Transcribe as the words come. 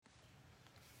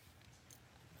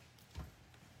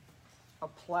a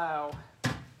plow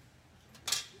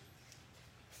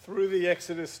through the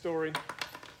Exodus story.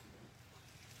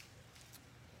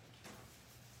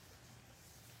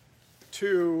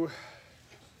 To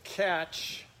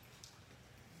catch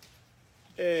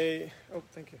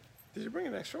thank you. Did you bring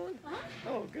an extra one? Uh-huh.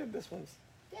 Oh, good. This one's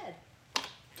Good.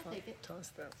 I'll take it. toss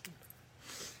that one.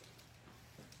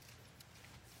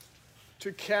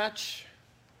 To catch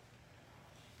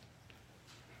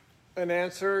an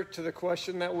answer to the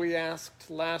question that we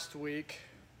asked last week.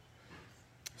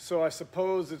 So I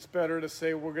suppose it's better to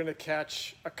say we're going to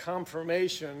catch a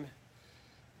confirmation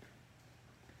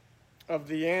of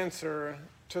the answer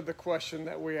to the question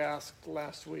that we asked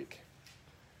last week.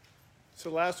 So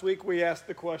last week we asked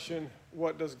the question,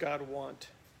 what does God want?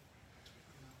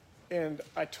 And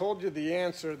I told you the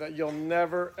answer that you'll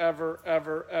never, ever,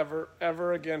 ever, ever,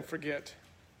 ever again forget.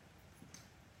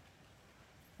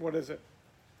 What is it?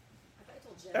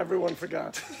 Everyone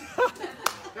forgot.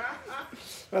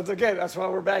 That's okay. That's why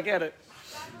we're back at it.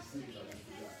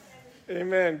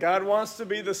 Amen. God wants to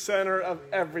be the center of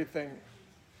everything.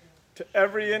 To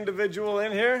every individual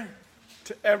in here,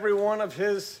 to every one of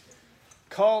his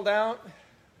called out,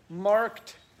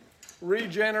 marked,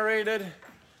 regenerated,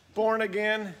 born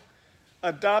again,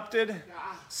 adopted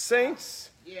saints,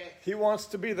 he wants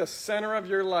to be the center of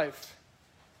your life.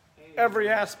 Every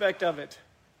aspect of it.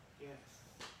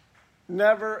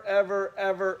 Never, ever,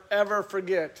 ever, ever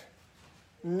forget.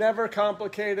 Never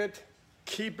complicate it.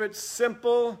 Keep it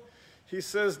simple. He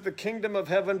says the kingdom of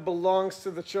heaven belongs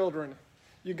to the children.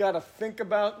 You got to think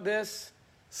about this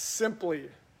simply.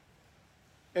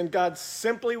 And God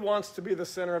simply wants to be the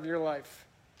center of your life.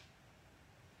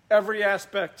 Every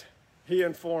aspect he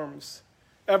informs.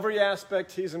 Every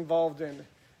aspect he's involved in.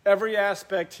 Every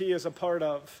aspect he is a part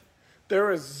of.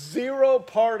 There is zero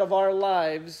part of our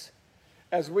lives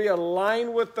as we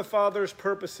align with the Father's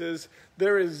purposes,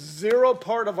 there is zero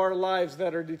part of our lives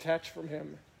that are detached from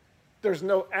him. There's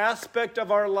no aspect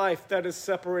of our life that is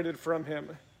separated from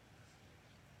him.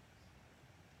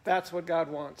 That's what God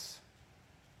wants,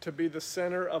 to be the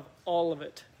center of all of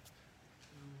it.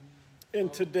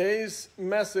 And today's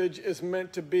message is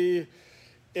meant to be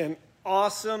an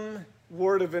awesome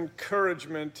word of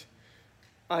encouragement.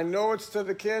 I know it's to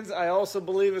the kids. I also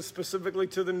believe it's specifically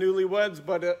to the newlyweds,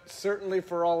 but certainly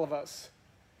for all of us.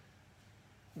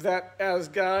 That as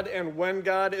God and when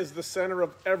God is the center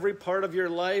of every part of your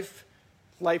life,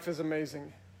 life is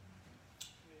amazing.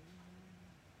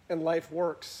 And life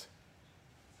works.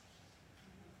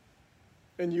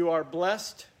 And you are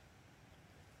blessed,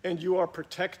 and you are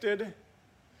protected,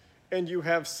 and you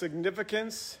have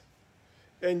significance,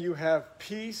 and you have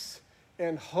peace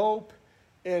and hope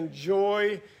and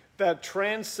joy that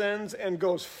transcends and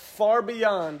goes far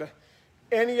beyond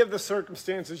any of the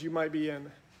circumstances you might be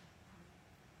in.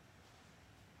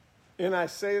 And I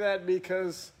say that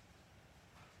because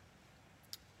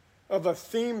of a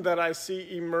theme that I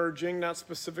see emerging, not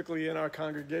specifically in our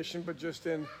congregation, but just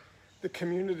in the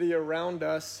community around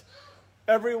us.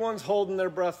 Everyone's holding their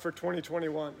breath for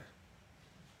 2021,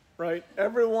 right?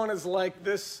 Everyone is like,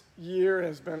 this year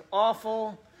has been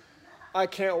awful. I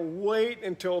can't wait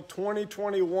until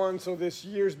 2021 so this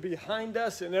year's behind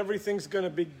us and everything's going to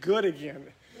be good again.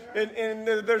 And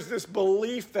there's this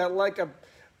belief that like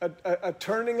a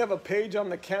turning of a page on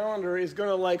the calendar is going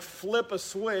to like flip a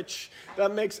switch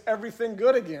that makes everything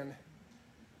good again.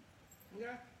 Yeah.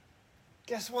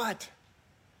 Guess what?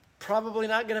 Probably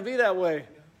not going to be that way.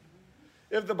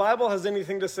 If the Bible has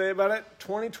anything to say about it,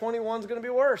 2021 is going to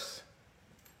be worse.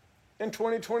 And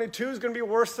 2022 is going to be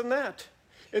worse than that.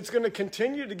 It's going to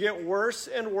continue to get worse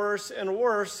and worse and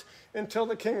worse until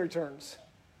the King returns.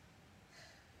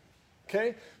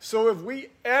 Okay? So if we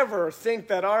ever think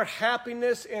that our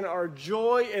happiness and our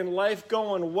joy in life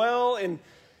going well and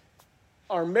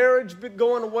our marriage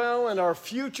going well and our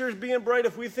futures being bright,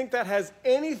 if we think that has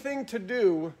anything to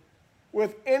do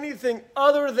with anything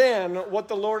other than what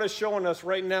the Lord is showing us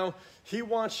right now, he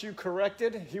wants you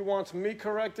corrected, he wants me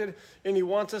corrected, and he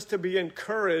wants us to be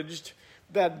encouraged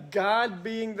that God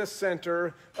being the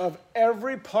center of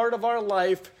every part of our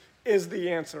life is the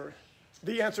answer.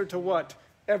 The answer to what?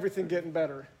 Everything getting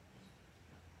better.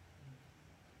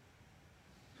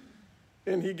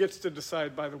 And he gets to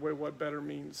decide, by the way, what better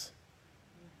means.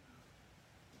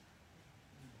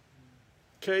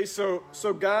 Okay, so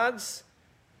God's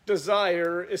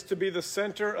desire is to be the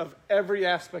center of every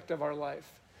aspect of our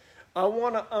life. I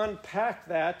want to unpack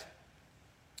that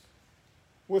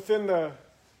within the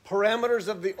parameters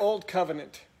of the Old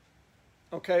Covenant.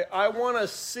 Okay, I want to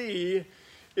see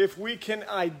if we can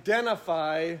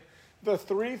identify the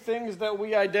three things that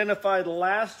we identified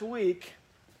last week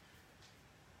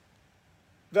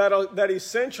that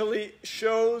essentially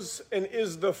shows and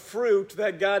is the fruit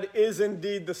that God is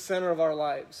indeed the center of our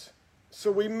lives.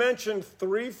 So we mentioned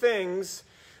 3 things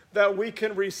that we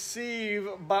can receive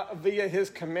via his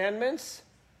commandments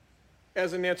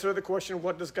as an answer to the question,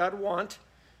 what does God want?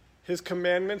 His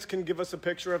commandments can give us a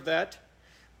picture of that.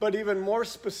 But even more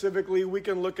specifically, we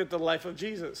can look at the life of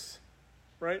Jesus,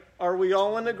 right? Are we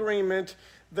all in agreement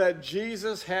that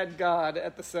Jesus had God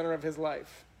at the center of his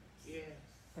life? Yes.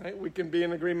 Right? We can be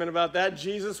in agreement about that.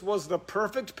 Jesus was the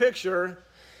perfect picture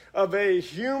of a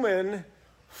human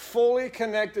fully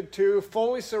connected to,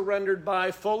 fully surrendered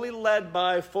by, fully led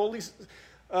by, fully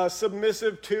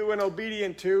submissive to and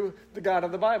obedient to the God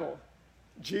of the Bible.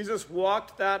 Jesus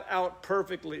walked that out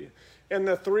perfectly. And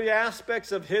the 3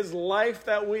 aspects of his life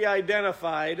that we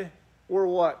identified were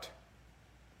what?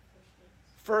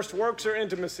 First works or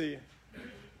intimacy.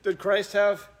 Did Christ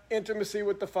have intimacy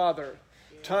with the Father?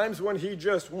 Times when he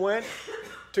just went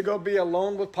to go be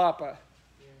alone with Papa.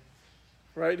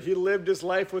 Right? He lived his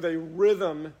life with a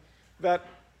rhythm that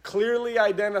clearly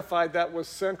identified that was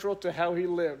central to how he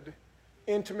lived.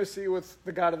 Intimacy with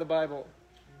the God of the Bible.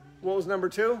 What was number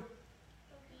 2?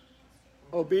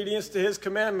 Obedience to his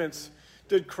commandments.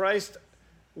 Did Christ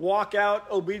walk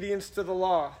out obedience to the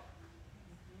law?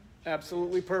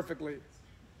 Absolutely perfectly.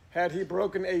 Had he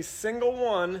broken a single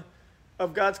one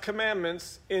of God's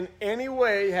commandments in any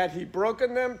way, had he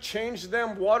broken them, changed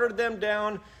them, watered them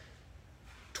down,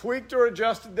 tweaked or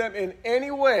adjusted them in any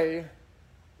way,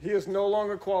 he is no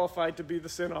longer qualified to be the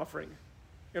sin offering.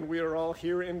 And we are all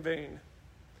here in vain.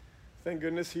 Thank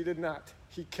goodness he did not.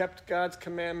 He kept God's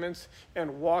commandments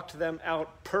and walked them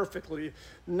out perfectly,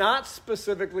 not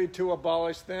specifically to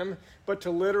abolish them, but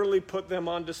to literally put them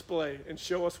on display and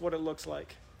show us what it looks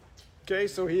like. Okay,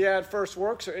 so he had first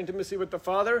works or intimacy with the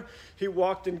Father. He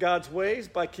walked in God's ways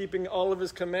by keeping all of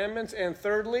his commandments. And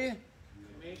thirdly,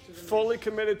 fully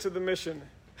committed to the mission.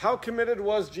 How committed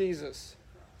was Jesus?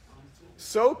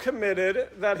 So committed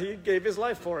that he gave his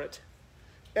life for it.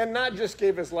 And not just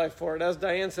gave his life for it. As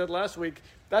Diane said last week,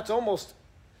 that's almost,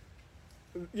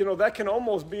 that can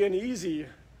almost be an easy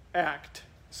act.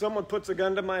 Someone puts a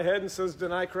gun to my head and says,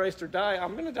 deny Christ or die,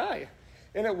 I'm going to die.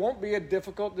 And it won't be a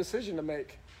difficult decision to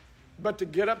make. But to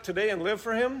get up today and live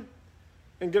for him,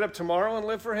 and get up tomorrow and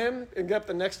live for him, and get up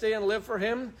the next day and live for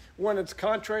him, when it's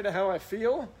contrary to how I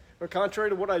feel, or contrary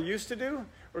to what I used to do,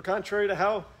 or contrary to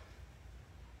how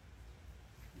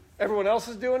everyone else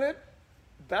is doing it,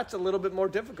 that's a little bit more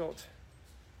difficult.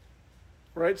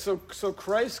 Right? So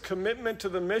Christ's commitment to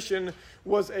the mission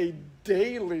was a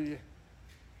daily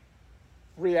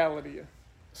reality.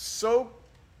 So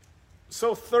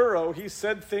thorough, he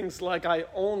said things like, I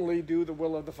only do the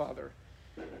will of the Father.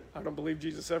 I don't believe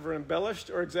Jesus ever embellished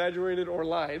or exaggerated or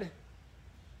lied.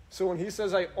 So when he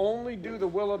says, I only do the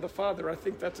will of the Father, I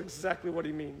think that's exactly what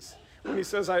he means. When he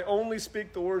says, I only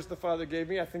speak the words the Father gave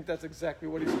me, I think that's exactly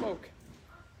what he spoke.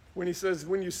 When he says,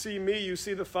 when you see me, you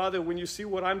see the Father. When you see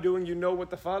what I'm doing, you know what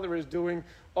the Father is doing.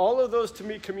 All of those to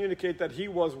me communicate that he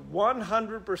was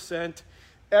 100%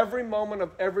 every moment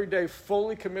of every day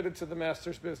fully committed to the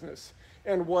Master's business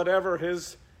and whatever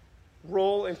his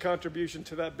role and contribution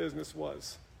to that business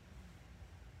was.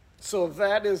 So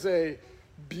that is a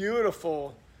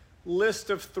beautiful list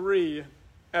of 3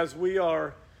 as we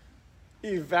are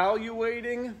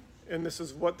evaluating, and this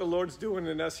is what the Lord's doing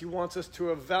in us. He wants us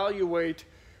to evaluate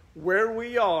where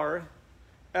we are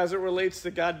as it relates to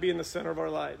God being the center of our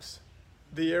lives.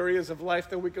 The areas of life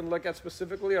that we can look at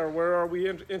specifically are where are we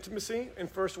in intimacy and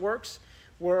first works,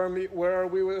 where are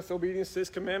we with obedience to his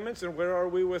commandments, and where are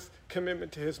we with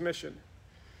commitment to his mission.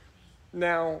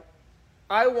 Now,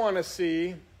 I want to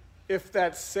see if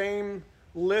that same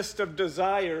list of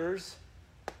desires,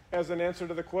 as an answer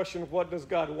to the question, what does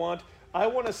God want? I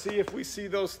want to see if we see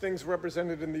those things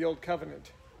represented in the Old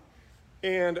Covenant.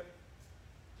 And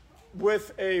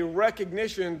with a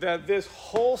recognition that this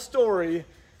whole story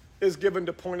is given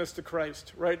to point us to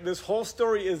Christ, right? This whole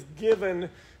story is given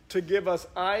to give us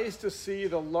eyes to see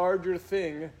the larger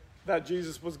thing that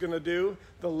Jesus was going to do,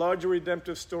 the larger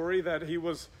redemptive story that he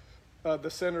was the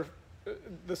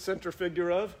center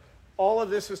figure of. All of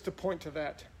this is to point to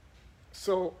that.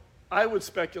 So I would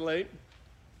speculate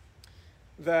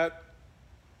that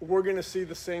we're going to see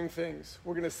the same things.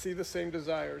 We're going to see the same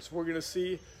desires. We're going to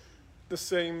see the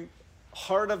same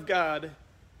heart of God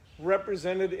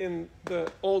represented in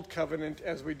the Old Covenant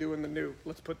as we do in the New.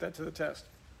 Let's put that to the test.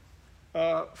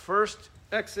 First,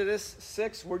 Exodus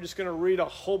 6. We're just going to read a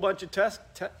whole bunch of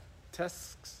texts.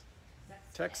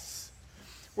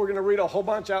 We're going to read a whole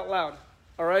bunch out loud.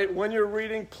 All right? When you're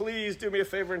reading, please do me a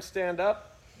favor and stand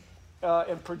up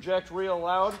and project real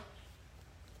loud.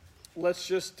 let's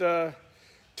just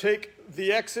take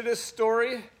the Exodus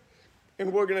story,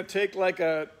 and we're going to take like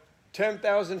a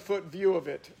 10,000-foot view of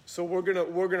it. So we're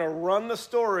gonna run the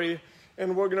story,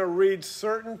 and we're going to read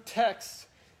certain texts,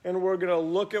 and we're going to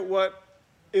look at what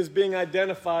is being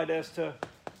identified as to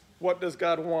what does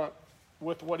God want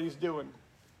with what he's doing.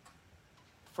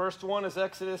 First one is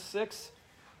Exodus 6,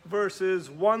 verses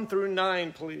 1 through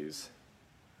 9, please,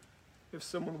 if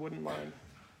someone wouldn't mind.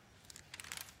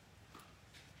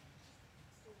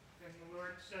 And the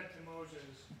Lord said to Moses,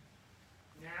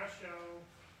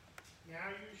 Now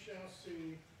you shall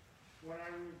see what I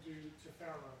will do to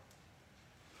Pharaoh.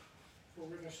 For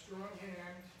with a strong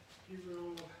hand he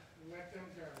will let them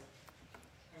go,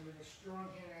 and with a strong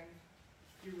hand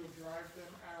he will drive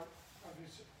them out of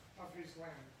his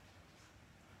land.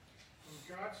 And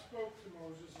God spoke to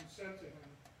Moses and said to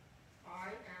him,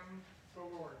 I am the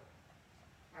Lord.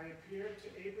 I appeared to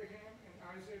Abraham and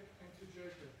Isaac and to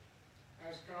Jacob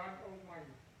as God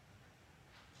Almighty.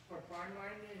 But by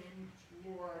my name,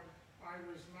 Lord, I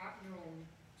was not known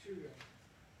to them.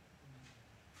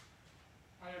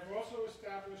 I have also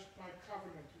established my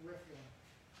covenant with them,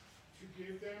 to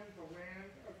give them the land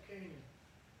of Canaan,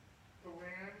 the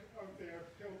land of their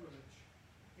pilgrimage,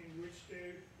 in which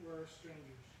they were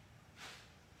strangers.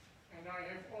 And I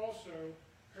have also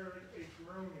heard a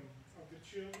groaning of the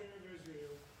children of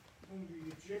Israel, whom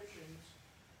the Egyptians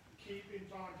keep in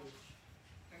bondage,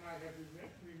 and I have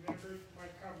remembered my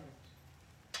covenant.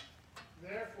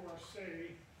 Therefore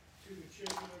say to the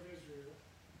children of Israel,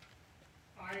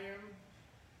 I am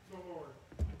the Lord.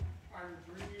 I will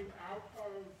bring you out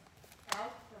from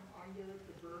under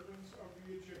the burdens of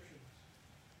the Egyptians.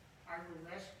 I will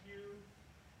rescue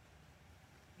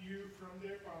you from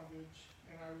their bondage,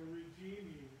 and I will redeem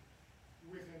you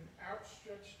with an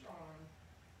outstretched arm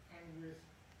and with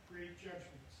great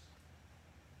judgments.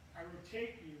 I will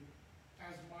take you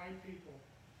as my people,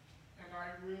 and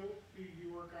I will be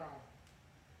your God.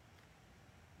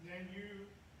 Then you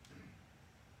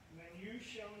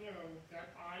shall know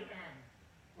that I am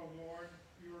the Lord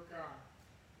your God,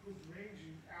 who brings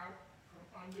you out from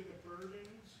under the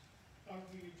burdens of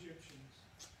the Egyptians.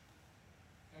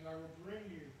 And I will bring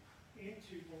you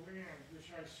into the land which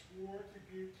I swore to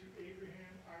give to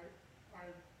Abraham,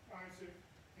 Isaac,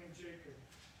 and Jacob.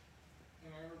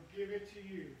 And I will give it to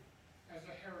you as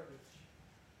a heritage.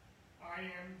 I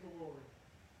am the Lord.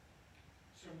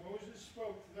 So Moses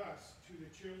spoke thus to the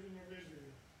children of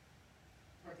Israel,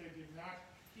 but they did not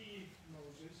heed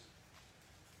Moses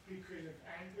because of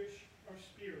anguish of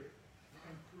spirit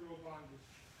and cruel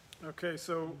bondage. Okay,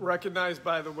 so recognize,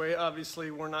 by the way,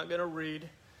 obviously we're not going to read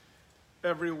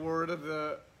every word of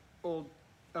the old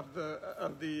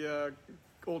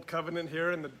covenant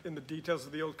here in the details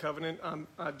of the old covenant.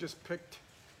 I've just picked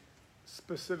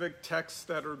specific texts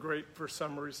that are great for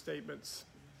summary statements.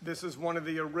 This is one of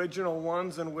the original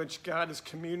ones in which God is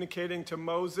communicating to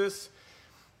Moses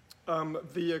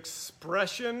the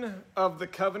expression of the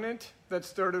covenant that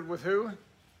started with who?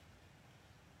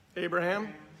 Abraham,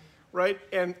 right?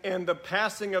 And the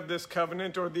passing of this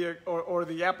covenant or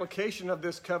the application of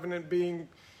this covenant being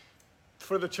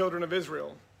for the children of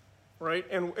Israel, right?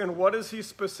 And what does he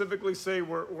specifically say?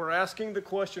 We're asking the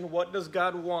question, what does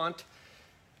God want?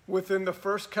 Within the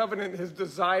first covenant, his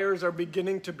desires are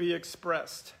beginning to be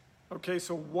expressed. Okay,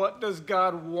 so what does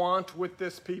God want with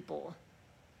this people?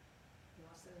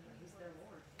 He's their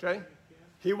Lord. Okay?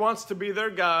 He wants to be their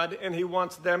God, and he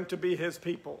wants them to be his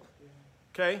people.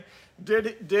 Okay?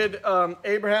 Did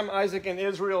Abraham, Isaac, and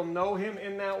Israel know him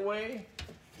in that way?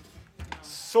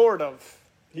 Sort of.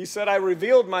 He said, I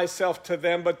revealed myself to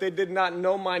them, but they did not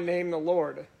know my name, the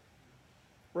Lord.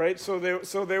 Right? So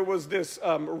there was this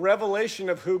revelation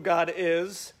of who God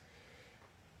is,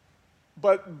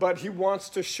 but he wants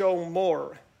to show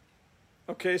more.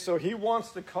 Okay, so he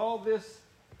wants to call this,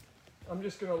 I'm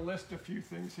just going to list a few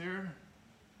things here.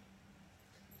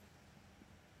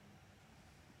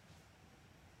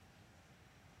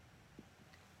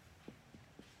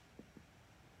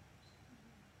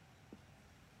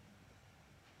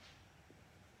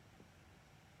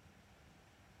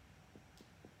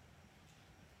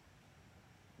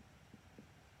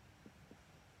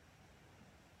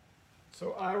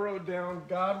 So I wrote down,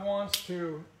 God wants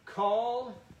to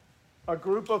call a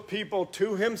group of people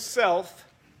to himself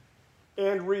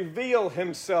and reveal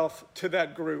himself to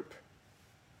that group.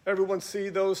 Everyone see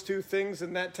those two things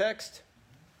in that text?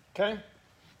 Okay?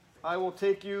 I will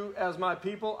take you as my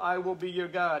people. I will be your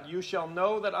God. You shall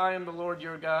know that I am the Lord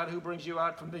your God who brings you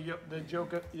out from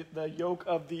the yoke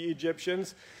of the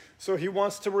Egyptians. So he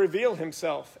wants to reveal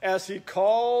himself. As he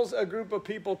calls a group of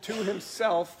people to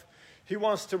himself, He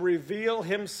wants to reveal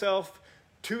himself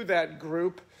to that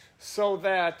group so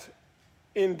that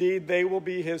indeed they will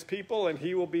be his people and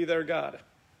he will be their God.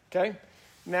 Okay?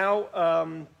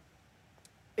 Now,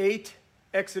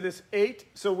 Exodus 8.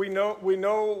 So we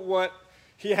know what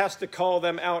he has to call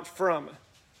them out from,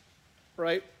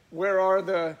 right? Where are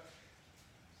the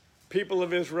people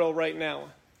of Israel right now?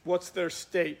 What's their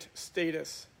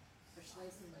status? They're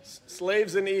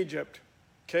Slaves in Egypt.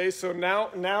 Okay, so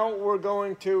now we're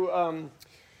going to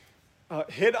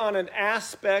hit on an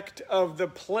aspect of the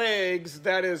plagues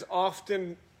that is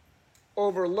often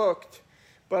overlooked,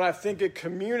 but I think it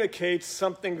communicates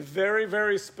something very,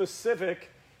 very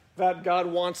specific that God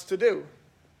wants to do.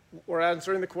 We're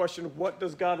answering the question, what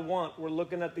does God want? We're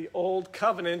looking at the Old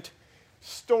Covenant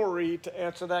story to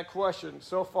answer that question.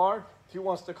 So far, he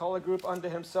wants to call a group unto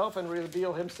himself and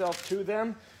reveal himself to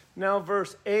them. Now,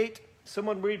 verse 8,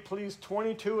 someone read please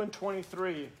 22 and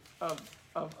 23 of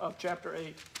chapter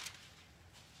 8.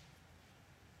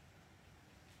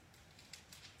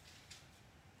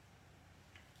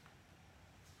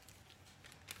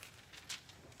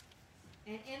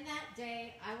 And in that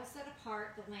day I will set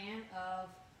apart the land of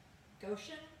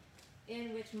Goshen,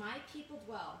 in which my people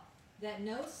dwell, that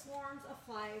no swarms of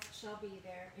flies shall be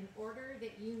there, in order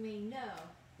that you may know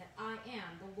that I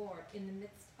am the Lord in the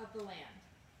midst of the land.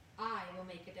 I will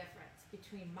make a difference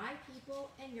between my people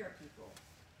and your people.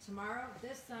 Tomorrow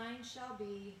this sign shall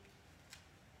be...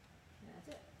 That's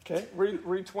it. Okay,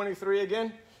 read 23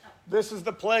 again. This is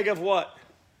the plague of what?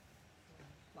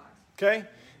 Flies. Okay?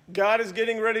 God is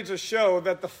getting ready to show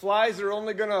that the flies are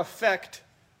only going to affect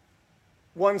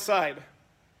one side.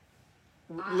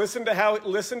 Listen to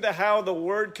how the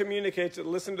word communicates it.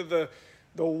 Listen to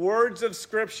the words of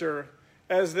Scripture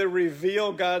as they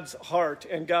reveal God's heart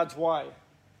and God's why.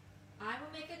 I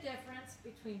will make a difference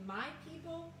between my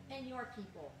people and your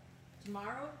people.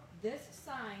 Tomorrow this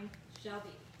sign shall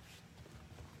be.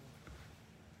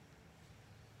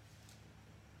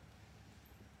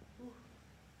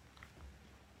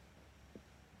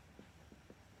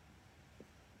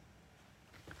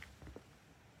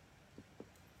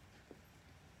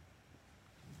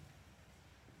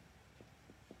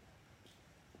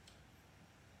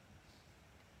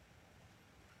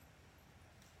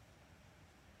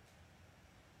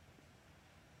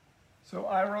 So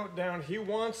I wrote down, he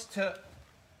wants to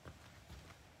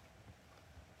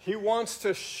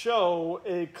show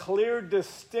a clear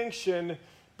distinction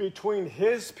between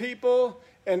his people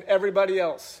and everybody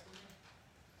else.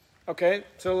 Okay,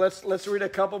 so let's read a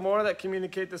couple more that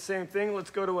communicate the same thing. Let's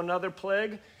go to another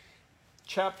plague.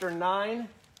 Chapter 9,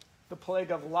 the plague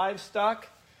of livestock.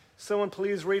 Someone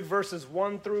please read verses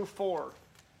 1 through 4.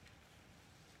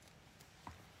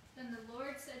 Then the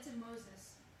Lord said to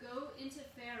Moses, "Go into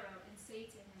Pharaoh and say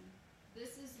to him,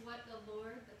 'This is what the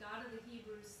Lord, the God of the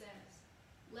Hebrews, says.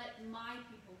 Let my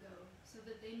people go, so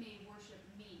that they may worship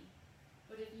me.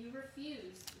 But if you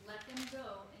refuse, let them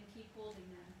go and keep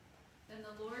holding them. Then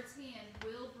the Lord's hand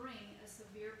will bring a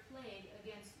severe plague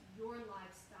against your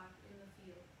livestock in the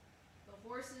field, the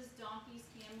horses, donkeys,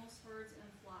 camels, herds, and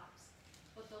flocks.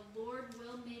 But the Lord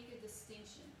will make a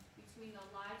distinction between the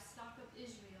livestock of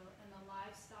Israel and the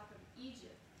livestock of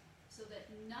Egypt, so that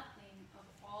nothing of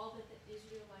all that the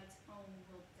Israelites own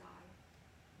will die.'"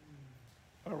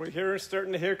 Are we here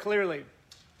starting to hear clearly?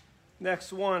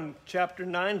 Next one, chapter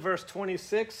 9, verse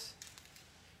 26.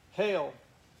 Hail.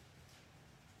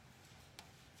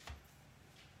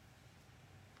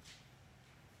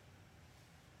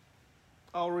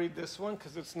 I'll read this one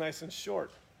because it's nice and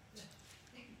short.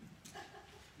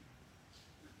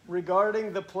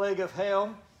 Regarding the plague of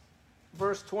hail,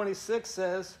 verse 26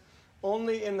 says,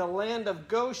 "Only in the land of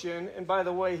Goshen," and by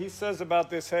the way, he says about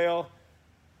this hail,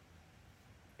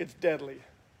 it's deadly.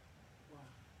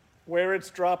 Where it's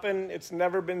dropping,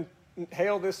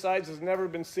 hail this size has never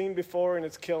been seen before, and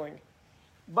it's killing.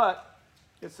 But,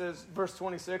 it says, verse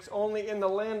 26, "Only in the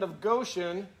land of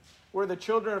Goshen, where the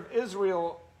children of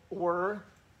Israel were,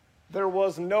 there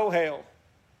was no hail."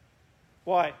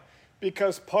 Why?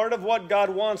 Because part of what God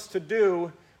wants to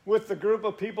do with the group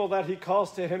of people that he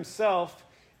calls to himself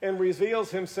and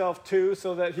reveals himself to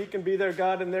so that he can be their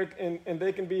God and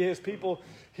they can be his people,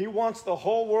 he wants the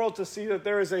whole world to see that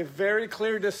there is a very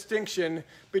clear distinction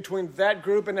between that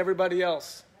group and everybody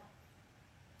else.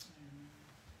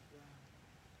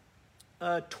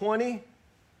 10,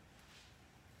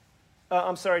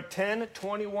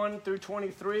 21 through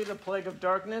 23, the plague of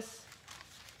darkness.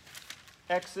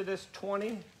 Exodus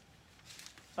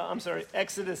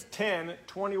 10,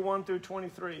 21 through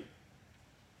 23.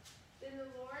 Then the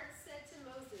Lord said to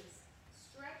Moses,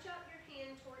 "Stretch out your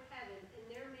hand toward heaven, and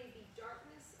there may be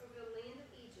darkness over the land of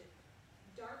Egypt,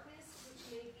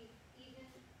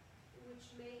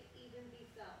 may even be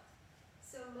felt.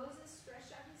 So Moses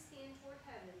stretched out his hand toward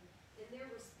heaven, and there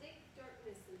was thick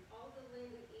darkness in all the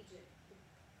land of Egypt for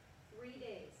 3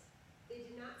 days. They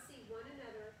did not see one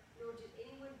another, nor did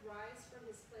anyone rise from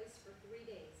his place for 3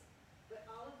 days. But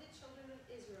all of the children of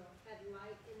Israel had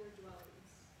light in their dwellings.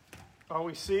 Are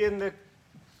we seeing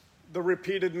the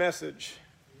repeated message?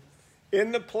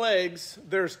 In the plagues,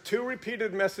 there's 2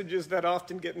 repeated messages that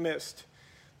often get missed.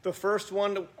 The first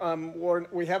one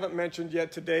we haven't mentioned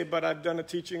yet today, but I've done a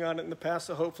teaching on it in the past,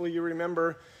 so hopefully you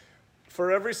remember.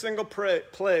 For every single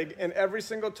plague, and every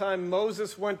single time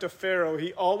Moses went to Pharaoh,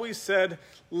 he always said,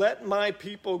 let my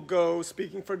people go,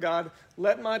 speaking for God,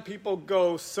 let my people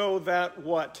go so that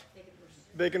what?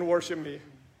 They can worship me.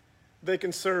 They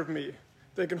can serve me.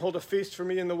 They can hold a feast for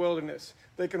me in the wilderness.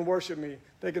 They can worship me.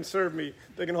 They can serve me.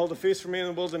 They can hold a feast for me in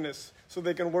the wilderness. So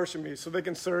they can worship me. So they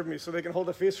can serve me. So they can hold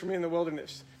a feast for me in the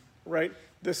wilderness. Right?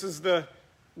 This is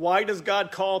why does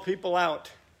God call people out?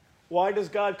 Why does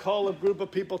God call a group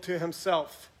of people to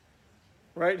himself?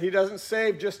 Right? He doesn't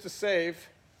save just to save.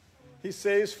 He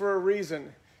saves for a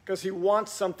reason. Because he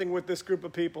wants something with this group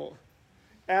of people.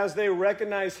 As they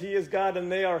recognize he is God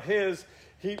and they are his,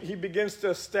 he begins to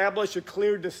establish a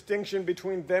clear distinction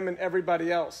between them and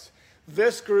everybody else.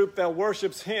 This group that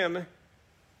worships him,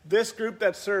 this group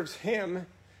that serves him,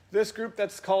 this group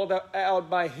that's called out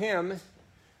by him,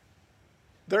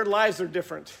 their lives are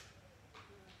different.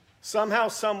 Somehow,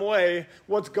 some way,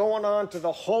 what's going on to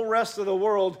the whole rest of the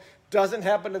world doesn't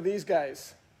happen to these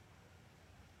guys.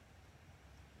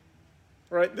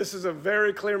 Right? This is a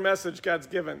very clear message God's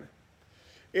given.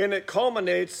 And it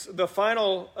culminates, the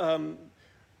final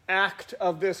act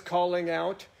of this calling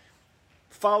out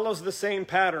follows the same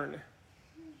pattern.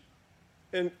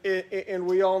 And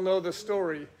we all know the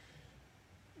story.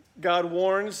 God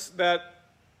warns that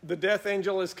the death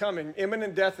angel is coming.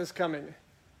 Imminent death is coming.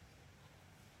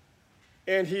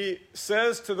 And he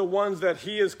says to the ones that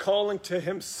he is calling to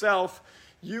himself,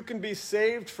 you can be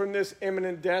saved from this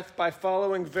imminent death by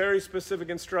following very specific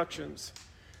instructions.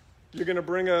 You're going to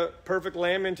bring a perfect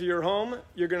lamb into your home.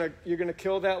 You're going to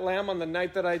kill that lamb on the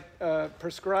night that I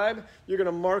prescribe. You're going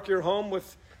to mark your home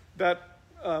with that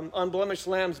unblemished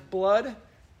lamb's blood.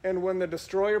 And when the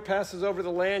destroyer passes over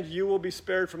the land, you will be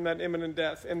spared from that imminent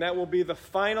death. And that will be the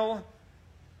final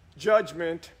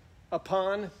judgment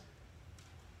upon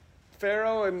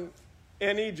Pharaoh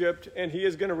and Egypt. And he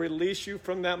is going to release you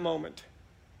from that moment.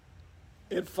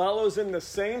 It follows in the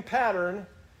same pattern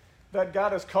that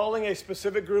God is calling a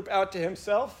specific group out to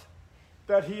himself,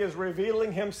 that he is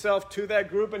revealing himself to that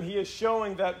group, and he is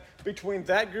showing that between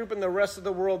that group and the rest of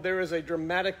the world, there is a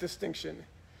dramatic distinction.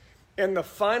 And the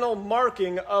final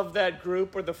marking of that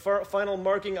group, or the final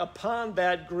marking upon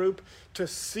that group to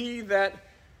see that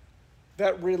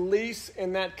release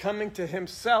and that coming to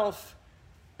himself,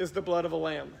 is the blood of a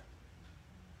lamb.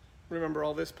 Remember,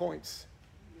 all this points,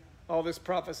 all this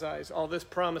prophesies, all this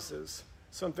promises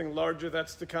something larger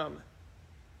that's to come.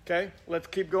 Okay, let's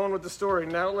keep going with the story.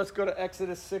 Now let's go to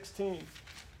Exodus 16.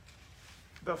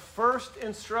 The first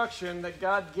instruction that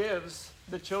God gives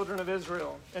the children of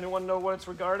Israel. Anyone know what it's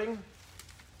regarding?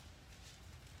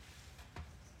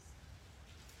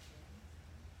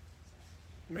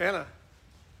 Manna.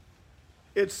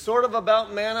 It's sort of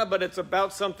about manna, but it's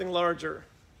about something larger.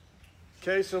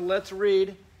 Okay, so let's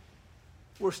read.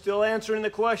 We're still answering the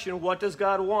question, what does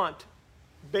God want?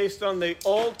 Based on the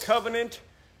Old Covenant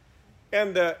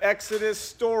and the Exodus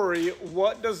story,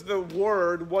 what does the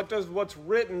Word, what's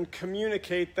written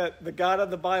communicate that the God of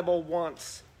the Bible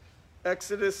wants?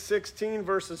 Exodus 16,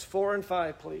 verses 4 and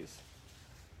 5, please.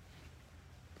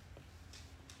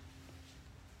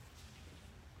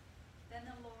 Then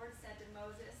the Lord said to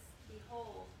Moses,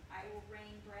 behold, I will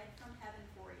rain bread from heaven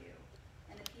for you,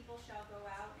 and the people shall go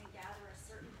out and gather a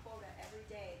certain quota every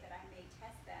day, that I may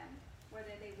test them,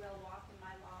 whether they will walk in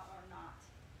my law or not.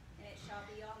 And it shall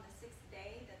be on the 6th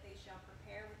day that they shall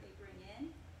prepare what they bring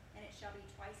in, and it shall be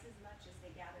twice as much as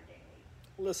they gather daily.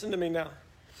 Listen to me now.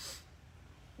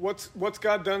 What's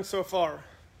God done so far?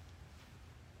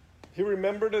 He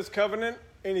remembered his covenant,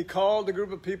 and he called a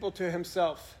group of people to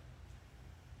himself.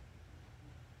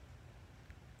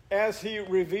 As he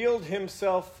revealed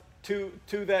himself to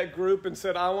that group and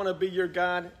said, I want to be your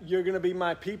God, you're going to be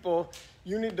my people,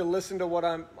 you need to listen to what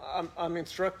I'm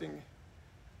instructing.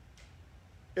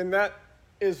 And that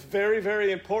is very,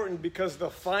 very important, because the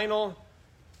final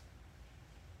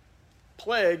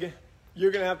plague,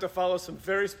 you're going to have to follow some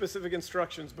very specific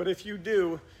instructions. But if you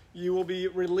do, you will be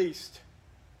released.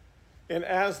 And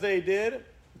as they did,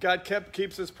 God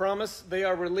keeps his promise. They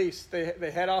are released.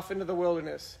 They head off into the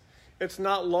wilderness. It's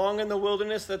not long in the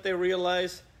wilderness that they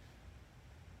realize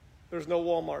There's no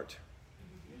Walmart.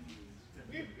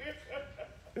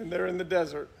 And they're in the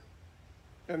desert.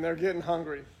 And they're getting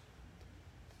hungry.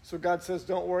 So God says,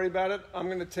 don't worry about it. I'm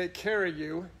going to take care of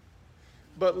you.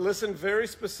 But listen very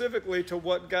specifically to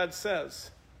what God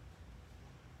says.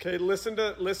 Okay, listen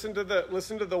to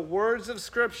the words of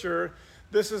Scripture.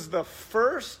 This is the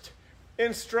first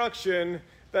instruction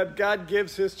that God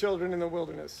gives his children in the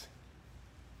wilderness.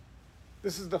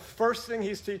 This is the first thing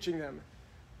he's teaching them.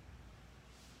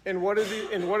 And what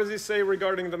does he say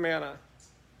regarding the manna?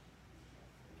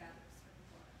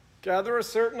 Gather a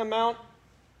certain amount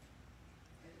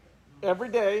every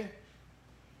day.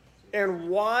 And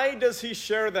why does he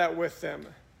share that with them?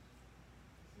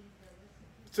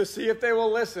 To see if they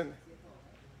will listen.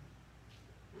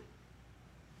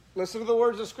 Listen to the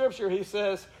words of Scripture. He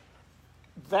says,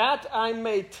 that I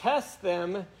may test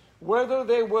them whether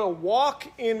they will walk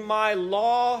in my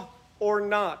law or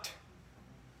not.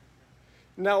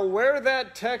 Now, where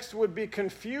that text would be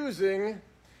confusing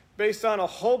based on a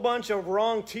whole bunch of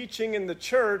wrong teaching in the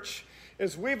church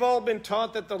is we've all been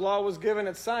taught that the law was given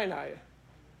at Sinai.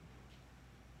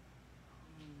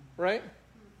 Right?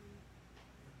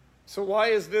 So why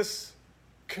is this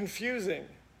confusing?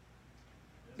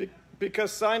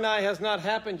 Because Sinai has not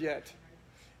happened yet.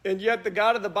 And yet the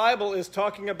God of the Bible is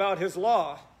talking about his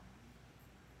law.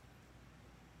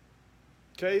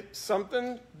 Okay,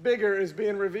 something bigger is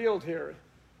being revealed here.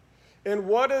 And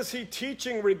what is he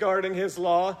teaching regarding his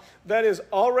law that is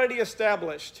already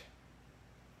established?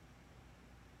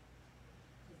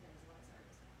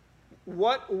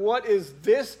 What is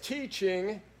this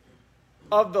teaching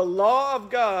of the law of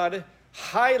God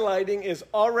highlighting is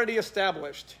already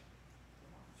established?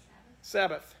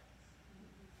 Sabbath.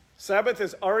 Sabbath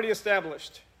is already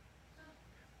established.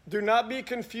 Do not be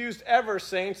confused ever,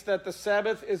 saints, that the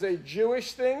Sabbath is a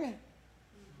Jewish thing,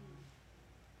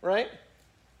 right?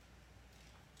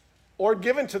 Or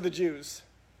given to the Jews.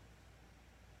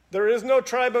 There is no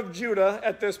tribe of Judah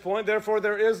at this point, therefore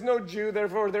there is no Jew,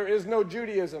 therefore there is no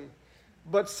Judaism.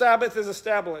 But Sabbath is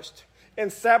established,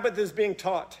 and Sabbath is being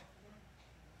taught.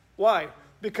 Why?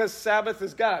 Because Sabbath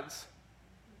is God's,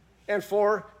 and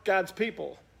for God's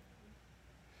people.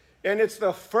 And it's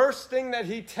the first thing that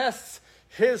he tests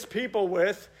his people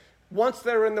with once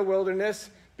they're in the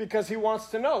wilderness, because he wants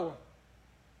to know.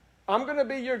 I'm going to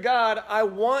be your God. I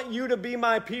want you to be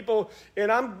my people, and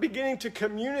I'm beginning to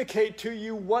communicate to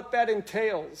you what that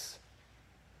entails.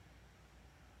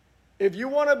 If you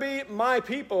want to be my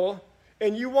people,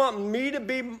 and you want me to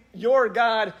be your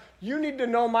God, you need to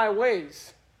know my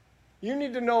ways. You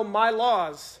need to know my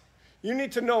laws. You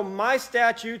need to know my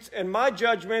statutes and my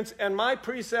judgments and my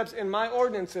precepts and my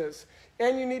ordinances.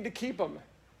 And you need to keep them.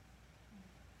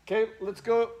 Okay, let's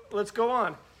go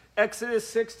on. Exodus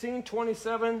 16,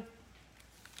 27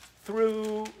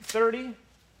 through 30. Now it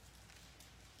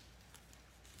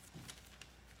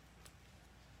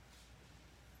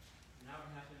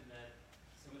happened that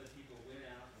some of the people went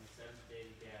out on the seventh day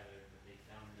to gather, but they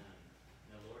found none.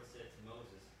 And the Lord said to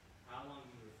Moses, how long do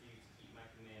you refuse to keep my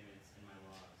commandments and my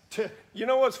laws? You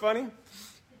know what's funny?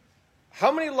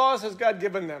 How many laws has God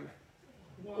given them?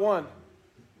 One.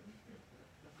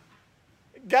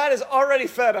 God is already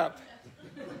fed up.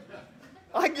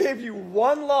 I gave you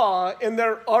one law and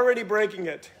they're already breaking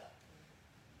it.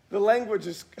 The language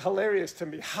is hilarious to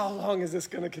me. How long is this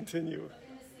going to continue?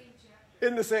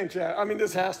 In the same chapter. I mean,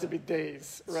 this has to be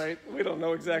days, right? We don't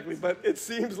know exactly, but it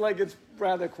seems like it's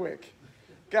rather quick.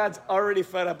 God's already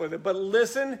fed up with it. But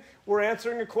listen, we're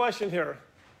answering a question here.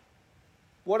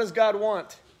 What does God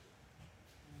want?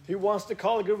 He wants to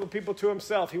call a group of people to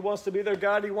himself. He wants to be their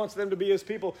God. He wants them to be his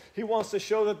people. He wants to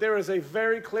show that there is a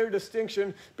very clear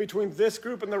distinction between this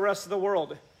group and the rest of the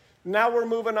world. Now we're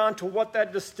moving on to what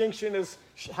that distinction is,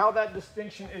 how that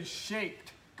distinction is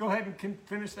shaped. Go ahead and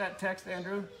finish that text,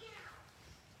 Andrew.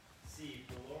 See,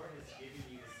 the Lord has given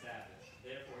you the Sabbath.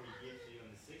 Therefore he gives you on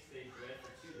the 6th day bread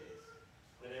for 2 days.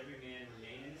 Let every man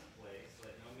remain in his place.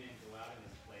 Let no man go out of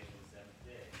his place on the seventh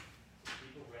day. The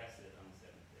people rested on the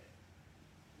seventh day.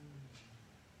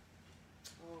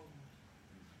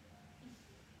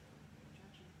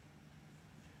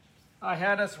 I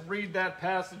had us read that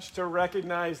passage to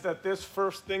recognize that this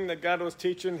first thing that God was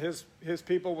teaching his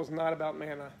people was not about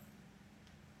manna.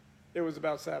 It was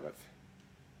about Sabbath.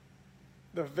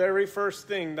 The very first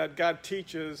thing that God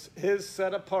teaches his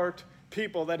set-apart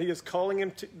people that he is calling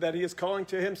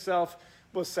to himself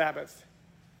was Sabbath.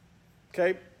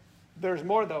 Okay? There's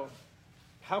more, though.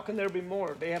 How can there be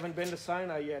more? They haven't been to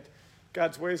Sinai yet.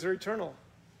 God's ways are eternal.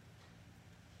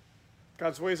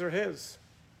 God's ways are his.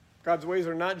 God's ways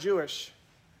are not Jewish.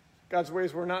 God's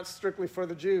ways were not strictly for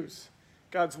the Jews.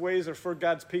 God's ways are for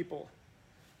God's people.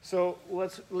 So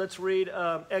let's read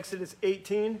Exodus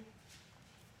 18.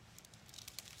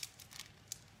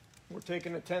 We're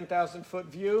taking a 10,000-foot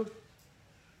view.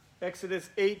 Exodus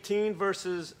 18,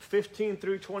 verses 15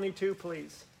 through 22,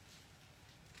 please.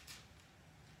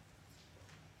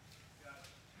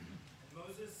 And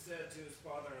Moses said to his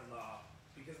father-in-law,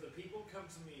 because the people come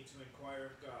to me to inquire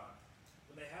of God.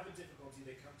 When they have a difficulty,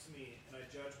 they come to me, and I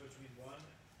judge between one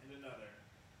and another,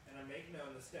 and I make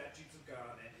known the statutes of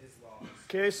God and his laws.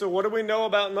 Okay, so what do we know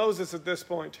about Moses at this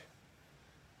point?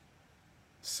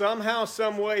 Somehow,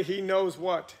 some way, he knows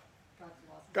what?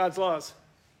 God's laws.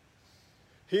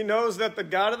 He knows that the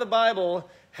God of the Bible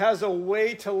has a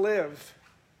way to live.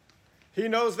 He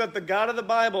knows that the God of the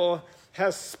Bible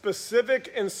has specific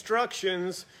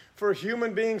instructions for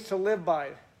human beings to live by.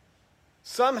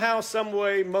 Somehow, some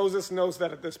way, Moses knows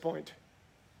that at this point.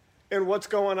 And what's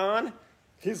going on?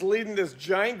 He's leading this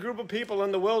giant group of people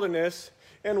in the wilderness,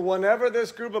 and whenever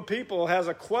this group of people has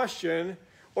a question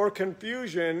or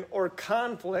confusion or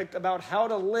conflict about how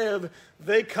to live,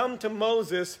 they come to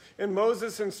Moses, and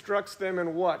Moses instructs them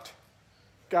in what?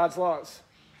 God's laws,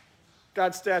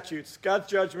 God's statutes, God's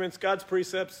judgments, God's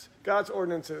precepts, God's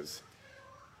ordinances.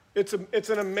 It's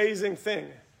an amazing thing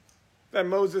that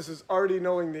Moses is already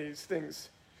knowing these things,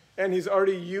 and he's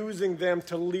already using them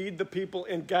to lead the people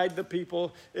and guide the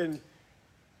people and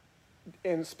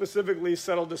specifically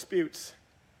settle disputes.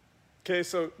 Okay,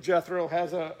 so Jethro has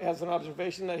an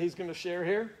observation that he's going to share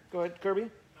here. Go ahead,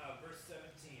 Kirby. Verse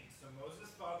 17. So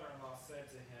Moses' father-in-law said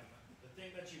to him, the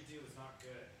thing that you do is not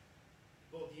good.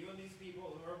 Both you and these people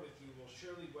who are with you will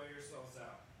surely weigh yourselves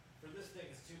out, for this thing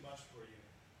is too much for you.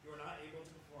 You are not able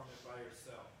to perform it by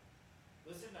yourself.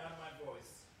 Listen now to my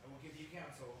voice. I will give you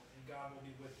counsel, and God will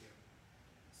be with you.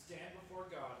 Stand before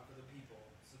God for the people,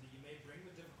 so that you may bring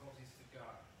the difficulties to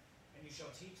God. And you shall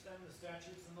teach them the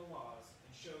statutes and the laws,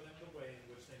 and show them the way in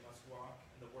which they must walk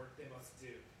and the work they must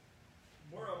do.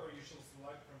 Moreover, you shall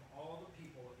select from all the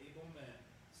people able men,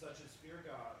 such as fear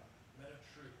God, men of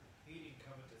truth, hating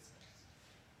covetousness,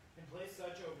 and place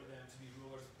such over them to be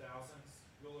rulers of thousands,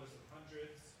 rulers of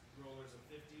hundreds, rulers of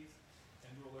fifties,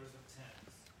 and rulers of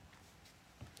tens.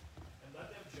 And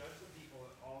let them judge the people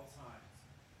at all times.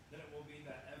 Then it will be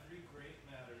that every great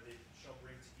matter they shall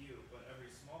bring to you, but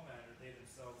every small matter they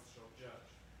themselves shall judge.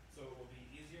 So it will be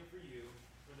easier for you,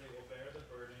 for they will bear the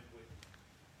burden with you.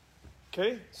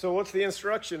 Okay, so what's the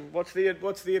instruction? What's the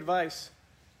advice?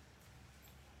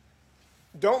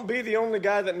 Don't be the only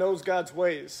guy that knows God's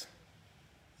ways.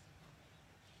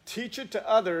 Teach it to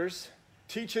others,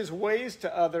 teach his ways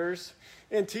to others,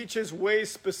 and teach his ways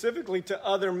specifically to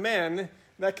other men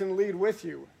that can lead with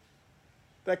you,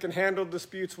 that can handle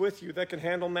disputes with you, that can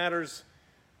handle matters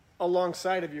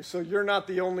alongside of you. So you're not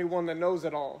the only one that knows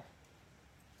it all,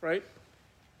 right?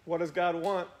 What does God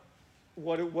want?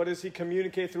 What does he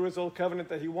communicate through his old covenant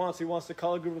that he wants? He wants to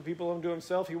call a group of people unto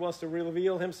himself. He wants to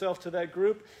reveal himself to that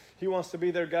group. He wants to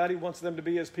be their God. He wants them to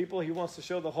be his people. He wants to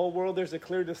show the whole world there's a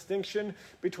clear distinction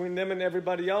between them and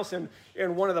everybody else. And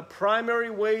one of the primary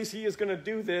ways he is going to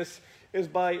do this is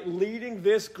by leading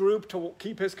this group to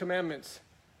keep his commandments.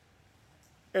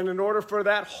 And in order for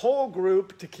that whole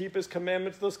group to keep his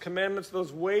commandments,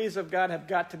 those ways of God have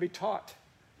got to be taught.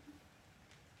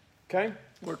 Okay?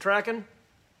 We're tracking.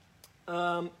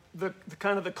 The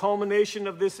kind of the culmination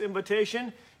of this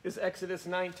invitation is Exodus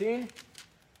 19.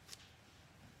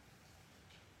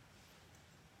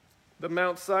 The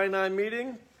Mount Sinai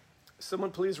meeting.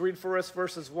 Someone please read for us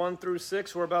verses 1 through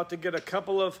 6. We're about to get a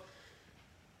couple of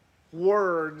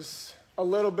words, a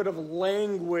little bit of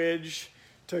language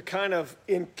to kind of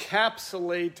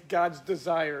encapsulate God's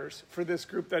desires for this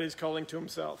group that he's calling to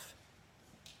himself.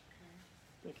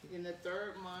 In the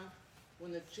third month,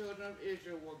 when the children of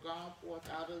Israel were gone forth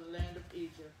out of the land of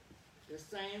Egypt, the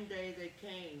same day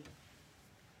came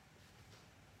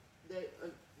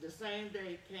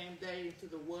they into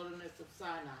the wilderness of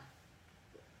Sinai,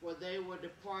 for they were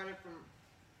departed from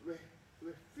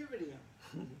Rephidim,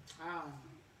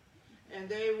 and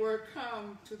they were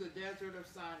come to the desert of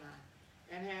Sinai,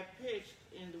 and had pitched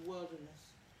in the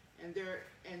wilderness, and there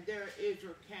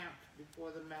Israel camped before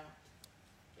the mount.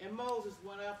 And Moses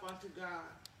went up unto God,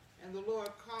 and the Lord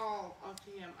called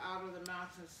unto him out of the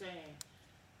mountain, saying,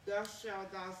 Thus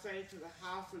shalt thou say to the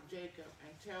house of Jacob,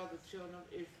 and tell the children of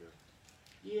Israel,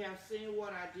 Ye have seen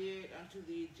what I did unto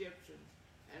the Egyptians,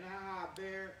 and how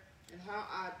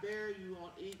I bare you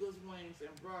on eagle's wings,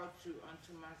 and brought you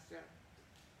unto myself.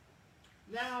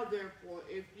 Now therefore,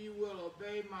 if you will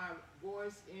obey my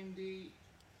voice indeed,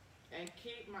 and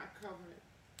keep my covenant,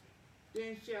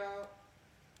 then shall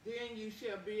Then you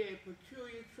shall be a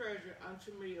peculiar treasure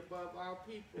unto me above all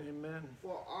people. Amen.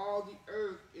 For all the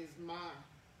earth is mine.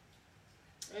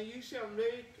 And you shall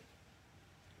be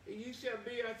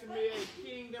unto me a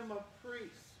kingdom of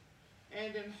priests,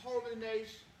 and an holy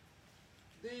nation.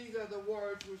 These are the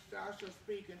words which thou shalt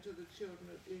speak unto the children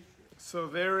of Israel. So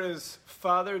there is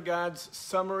Father God's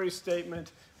summary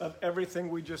statement of everything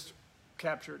we just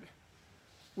captured.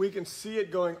 We can see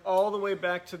it going all the way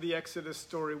back to the Exodus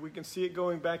story. We can see it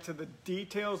going back to the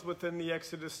details within the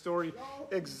Exodus story,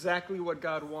 exactly what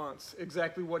God wants,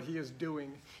 exactly what he is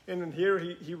doing. And in here,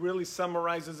 he really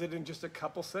summarizes it in just a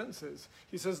couple sentences.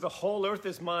 He says, the whole earth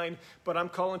is mine, but I'm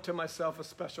calling to myself a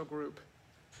special group.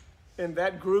 In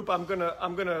that group, I'm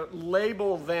gonna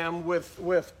label them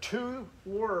with two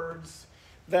words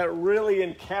that really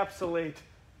encapsulate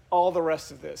all the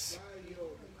rest of this.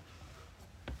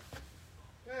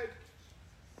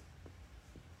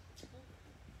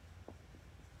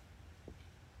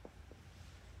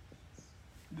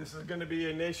 This is going to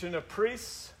be a nation of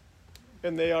priests,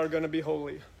 and they are going to be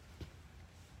holy.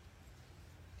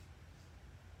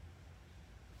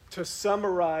 To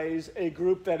summarize a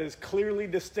group that is clearly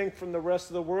distinct from the rest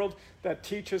of the world, that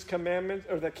teach his commandments,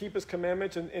 or that keep his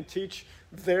commandments and teach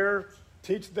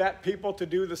that people to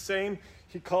do the same,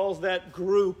 he calls that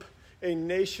group a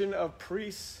nation of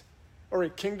priests, or a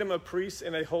kingdom of priests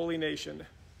and a holy nation.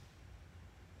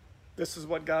 This is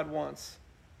what God wants.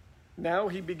 Now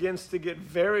he begins to get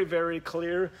very, very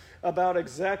clear about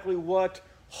exactly what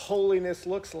holiness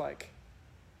looks like.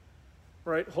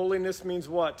 Right? Holiness means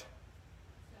what?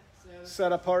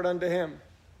 Set apart unto him.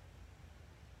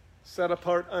 Set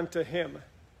apart unto him.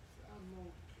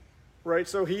 Right?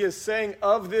 So he is saying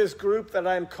of this group that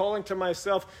I'm calling to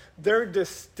myself, their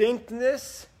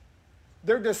distinctness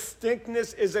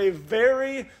is a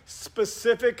very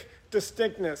specific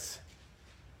distinctness.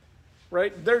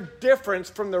 Right? Their difference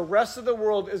from the rest of the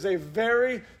world is a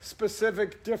very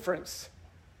specific difference.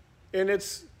 And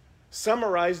it's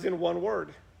summarized in one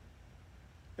word.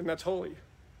 And that's holy.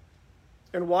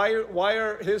 And why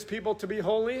are his people to be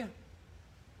holy?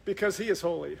 Because he is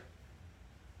holy.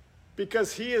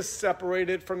 Because he is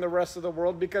separated from the rest of the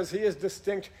world. Because he is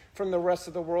distinct from the rest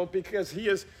of the world. Because he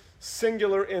is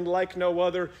singular and like no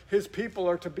other. His people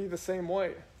are to be the same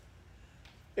way.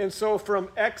 And so from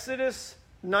Exodus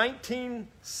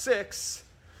 19:6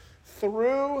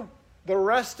 through the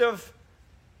rest of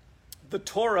the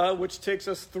Torah, which takes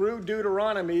us through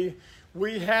Deuteronomy,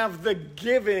 we have the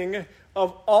giving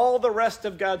of all the rest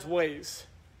of God's ways.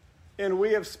 And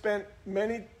we have spent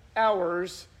many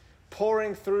hours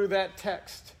pouring through that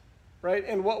text, right?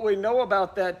 And what we know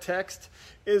about that text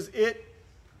is it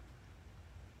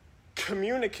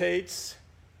communicates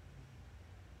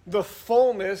the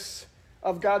fullness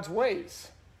of God's ways,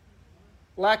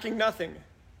 lacking nothing.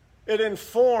 It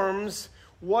informs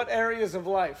what areas of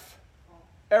life?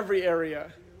 Every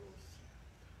area.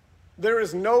 There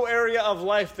is no area of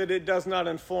life that it does not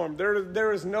inform.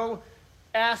 There is no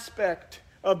aspect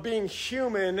of being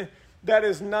human that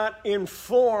is not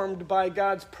informed by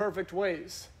God's perfect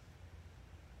ways.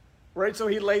 Right? So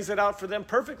he lays it out for them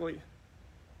perfectly.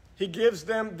 He gives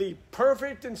them the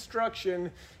perfect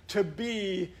instruction to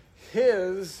be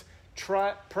his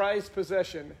prized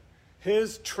possession,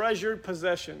 his treasured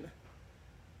possession.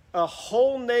 A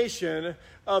whole nation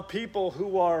of people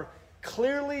who are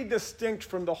clearly distinct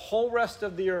from the whole rest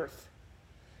of the earth.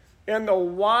 And the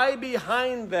why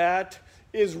behind that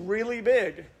is really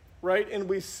big, right? And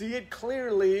we see it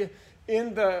clearly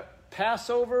in the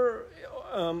Passover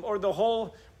or the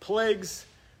whole plagues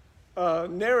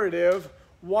narrative.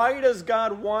 Why does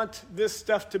God want this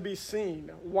stuff to be seen?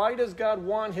 Why does God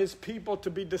want his people to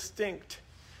be distinct?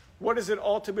 What does it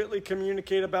ultimately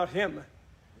communicate about him?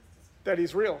 That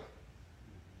he's real.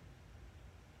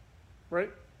 Right?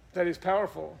 That he's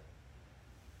powerful.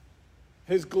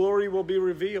 His glory will be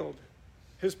revealed.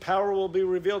 His power will be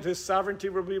revealed. His sovereignty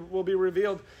will be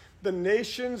revealed. The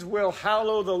nations will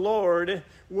hallow the Lord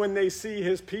when they see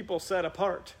his people set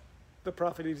apart, the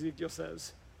prophet Ezekiel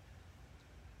says.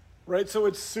 Right? So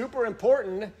it's super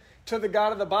important to the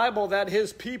God of the Bible that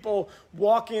his people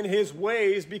walk in his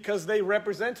ways because they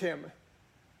represent him.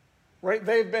 Right?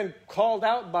 They've been called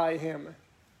out by him,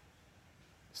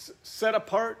 set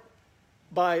apart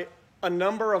by a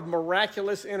number of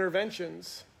miraculous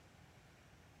interventions.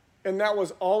 And that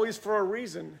was always for a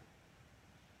reason,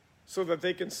 so that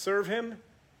they can serve him,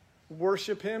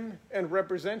 worship him, and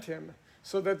represent him,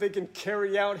 so that they can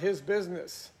carry out his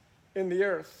business in the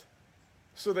earth,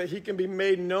 so that he can be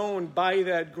made known by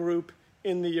that group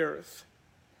in the earth.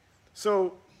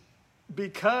 So,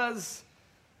 because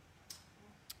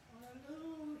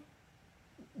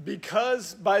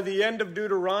because by the end of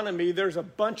Deuteronomy, there's a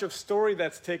bunch of story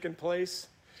that's taken place,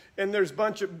 and there's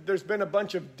been a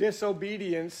bunch of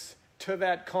disobedience to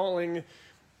that calling.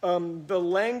 The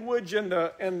language and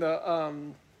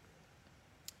the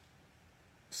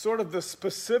sort of the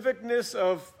specificness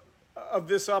of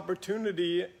this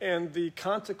opportunity and the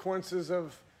consequences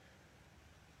of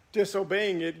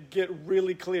disobeying it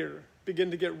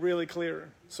begin to get really clear.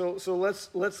 So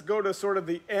let's go to sort of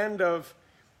the end of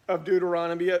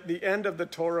Deuteronomy, at the end of the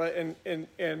Torah,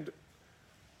 and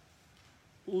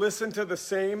listen with the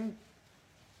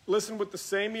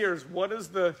same ears. What does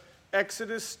the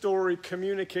Exodus story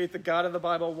communicate the God of the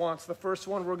Bible wants? The first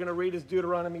one we're going to read is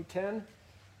Deuteronomy 10,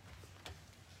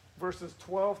 verses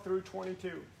 12 through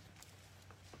 22.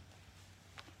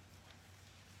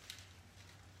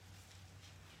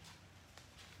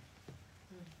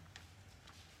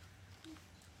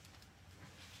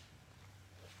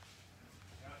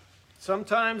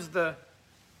 Sometimes the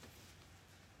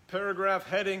paragraph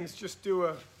headings just do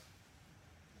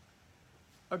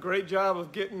a great job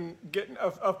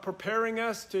of preparing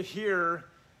us to hear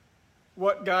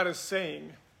what God is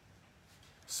saying.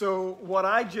 So what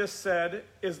I just said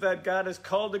is that God has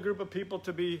called a group of people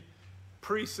to be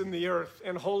priests in the earth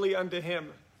and holy unto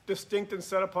him, distinct and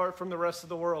set apart from the rest of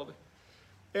the world.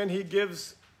 And he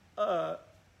gives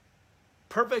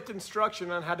perfect instruction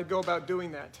on how to go about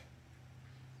doing that.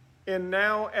 And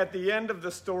now at the end of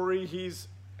the story, he's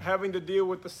having to deal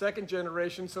with the second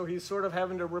generation, so he's sort of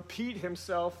having to repeat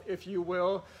himself, if you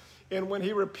will. And when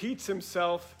he repeats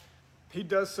himself, he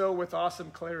does so with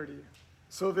awesome clarity.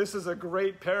 So this is a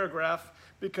great paragraph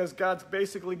because God's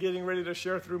basically getting ready to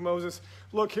share through Moses,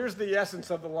 look, here's the essence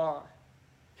of the law.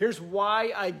 Here's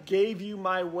why I gave you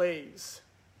my ways,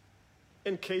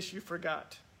 in case you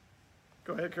forgot.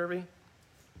 Go ahead, Kirby.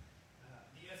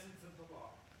 The essence of the law.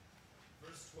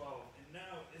 Verse 12, and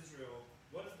now, Israel,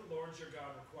 what does the Lord your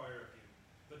God require of you?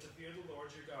 But to fear the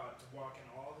Lord your God, to walk in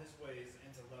all his ways,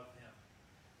 and to love him.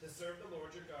 To serve the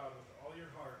Lord your God with all your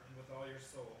heart and with all your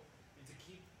soul, and to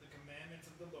keep the commandments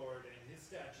of the Lord and his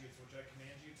statutes, which I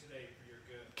command you today for your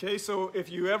good. Okay, so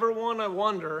if you ever want to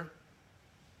wonder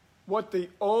what the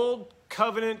Old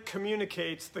Covenant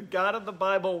communicates, the God of the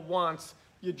Bible wants,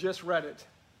 you just read it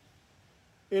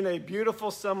in a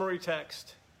beautiful summary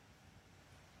text.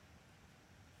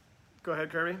 Go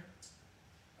ahead, Kirby.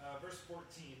 Verse 14,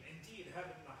 indeed,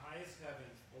 heaven and the highest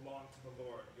heavens belong to the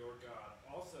Lord your God,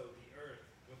 also the earth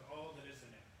with all that is in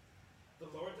it.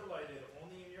 The Lord delighted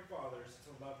only in your fathers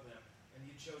to love them, and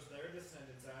he chose their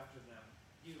descendants after them,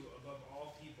 you above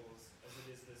all peoples, as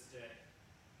it is this day.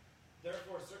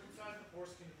 Therefore circumcise the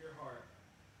foreskin of your heart,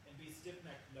 and be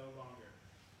stiff-necked no longer.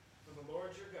 For the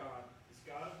Lord your God is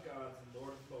God of gods and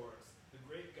Lord of lords, the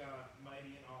great God,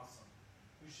 mighty and awesome,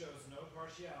 who shows no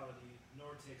partiality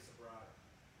nor takes a bribe.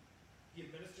 He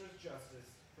administers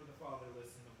justice for the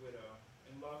fatherless and the widow,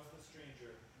 and loves the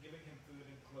stranger, giving him food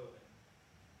and clothing.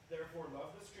 Therefore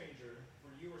love the stranger,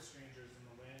 for you are strangers in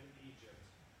the land of Egypt.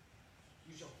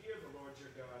 You shall fear the Lord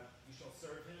your God, you shall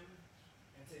serve him,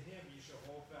 and to him you shall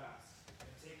hold fast, and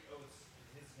take oaths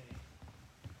in his name.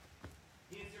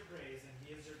 He is your praise, and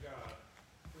he is your God,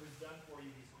 who has done for you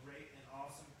these great and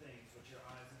awesome things which your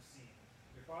eyes have seen.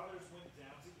 Your fathers went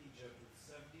down to Egypt with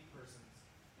 70 persons,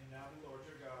 and now the Lord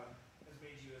your God has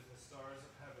made you as the stars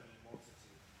of heaven in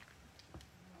multitude.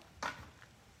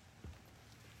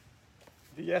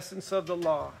 The essence of the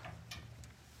law.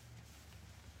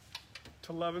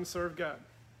 To love and serve God.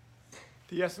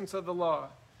 The essence of the law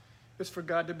is for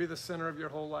God to be the center of your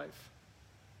whole life.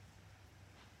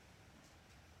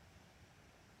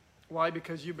 Why?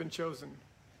 Because you've been chosen.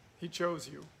 He chose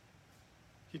you.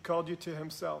 He called you to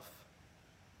himself.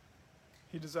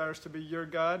 He desires to be your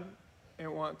God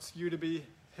and wants you to be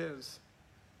his.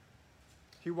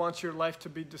 He wants your life to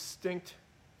be distinct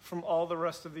from all the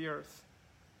rest of the earth.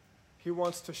 He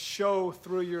wants to show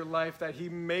through your life that he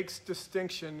makes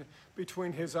distinction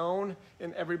between his own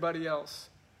and everybody else.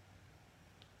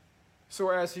 So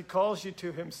as he calls you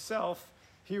to himself,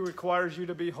 he requires you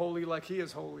to be holy like he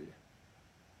is holy.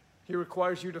 He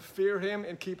requires you to fear him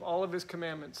and keep all of his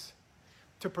commandments,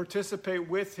 to participate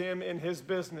with him in his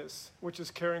business, which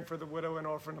is caring for the widow and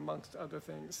orphan, amongst other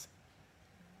things.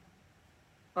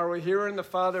 Are we hearing the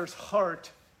Father's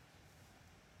heart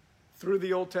through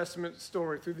the Old Testament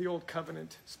story, through the Old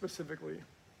Covenant specifically?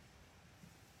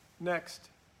 Next.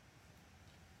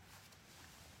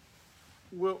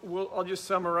 I'll just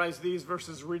summarize these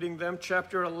verses, reading them.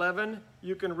 Chapter 11,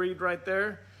 you can read right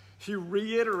there. He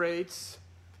reiterates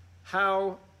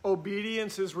how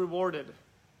obedience is rewarded.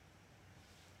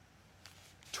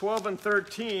 12 and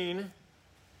 13,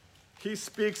 he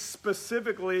speaks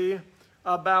specifically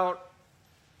about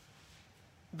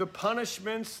the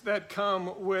punishments that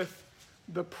come with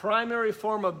the primary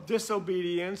form of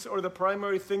disobedience, or the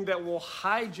primary thing that will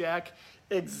hijack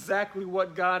exactly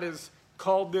what God has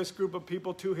called this group of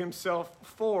people to himself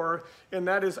for, and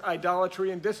that is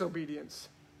idolatry and disobedience.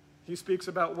 He speaks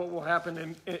about what will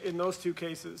happen in those two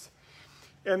cases.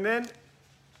 And then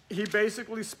he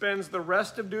basically spends the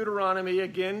rest of Deuteronomy,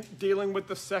 again, dealing with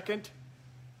the second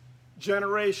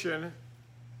generation,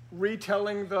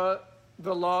 retelling the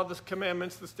law, the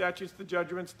commandments, the statutes, the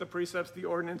judgments, the precepts, the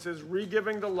ordinances,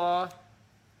 re-giving the law,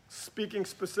 speaking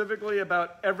specifically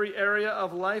about every area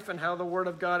of life and how the Word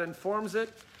of God informs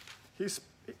it.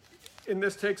 And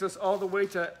this takes us all the way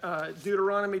to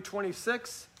Deuteronomy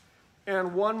 26.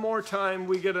 And one more time,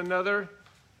 we get another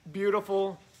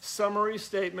beautiful summary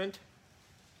statement.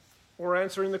 We're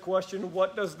answering the question,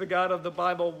 what does the God of the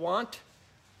Bible want?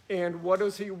 And what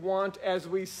does he want as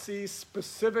we see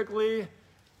specifically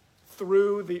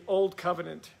through the Old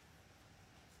Covenant?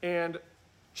 And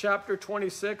chapter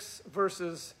 26,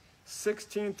 verses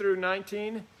 16 through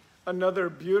 19, another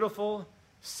beautiful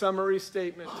summary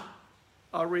statement.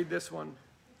 I'll read this one.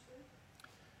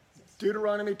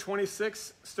 Deuteronomy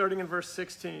 26, starting in verse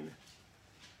 16.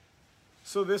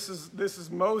 So this is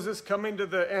Moses coming to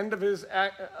the end of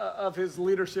his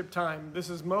leadership time. This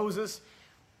is Moses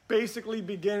basically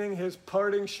beginning his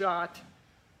parting shot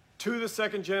to the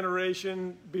second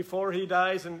generation before he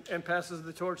dies and passes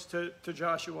the torch to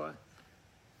Joshua.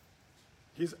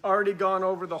 He's already gone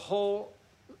over the whole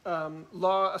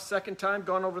law a second time,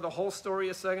 gone over the whole story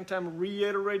a second time,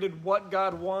 reiterated what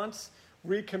God wants,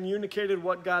 recommunicated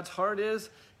what God's heart is,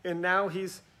 and now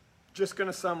he's just going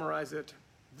to summarize it.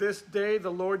 This day the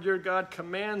Lord your God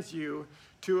commands you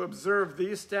to observe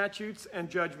these statutes and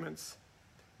judgments.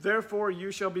 Therefore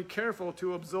you shall be careful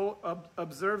to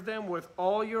observe them with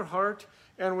all your heart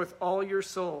and with all your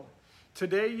soul.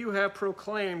 Today you have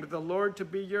proclaimed the Lord to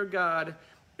be your God,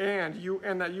 and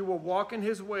that you will walk in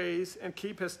his ways and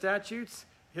keep his statutes,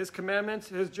 his commandments,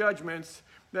 his judgments,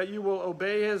 that you will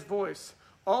obey his voice.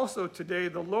 Also today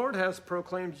the Lord has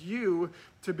proclaimed you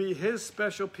to be his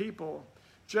special people,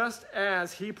 just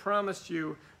as he promised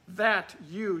you that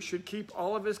you should keep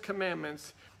all of his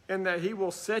commandments, and that he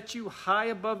will set you high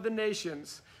above the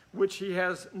nations, which he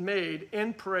has made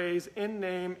in praise, in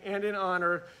name, and in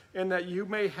honor, and that you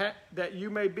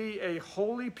may be a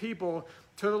holy people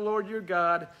to the Lord your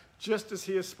God, just as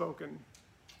he has spoken.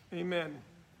 Amen.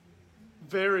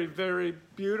 Very, very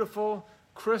beautiful,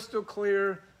 crystal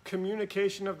clear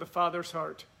communication of the Father's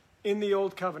heart in the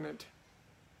Old Covenant.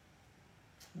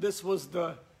 This was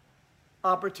the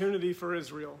opportunity for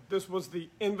Israel. This was the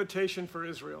invitation for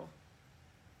Israel.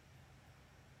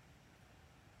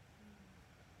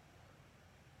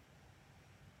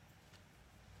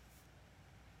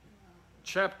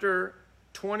 Chapter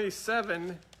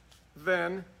 27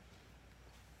 then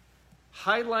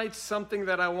highlights something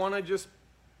that I want to just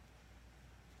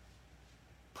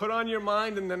put on your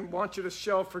mind and then want you to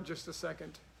shelve for just a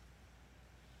second.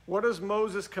 What does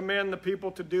Moses command the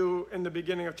people to do in the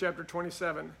beginning of chapter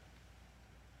 27?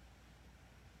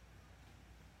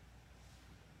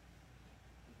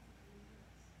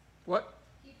 What?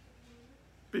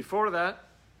 Before that?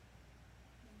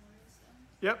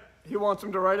 Yep, he wants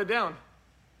them to write it down.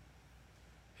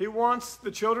 He wants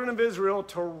the children of Israel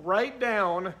to write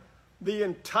down the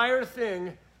entire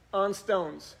thing on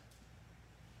stones.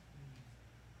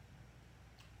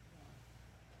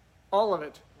 All of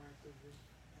it.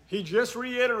 He just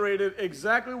reiterated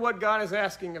exactly what God is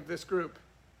asking of this group.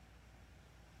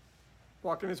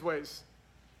 Walk in his ways.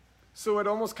 So it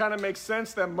almost kind of makes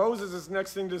sense that Moses'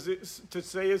 next thing to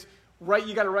say is,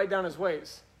 you got to write down his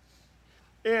ways.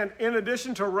 And in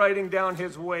addition to writing down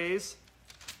his ways,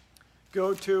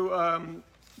 go to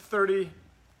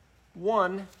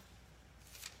 31.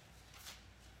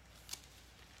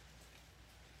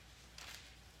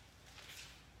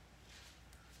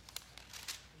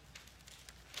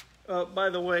 By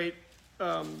the way,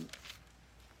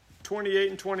 28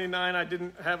 and 29 I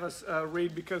didn't have us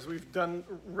read because we've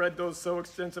read those so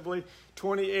extensively.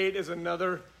 28 is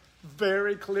another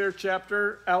very clear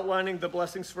chapter outlining the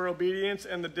blessings for obedience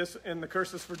and the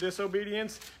curses for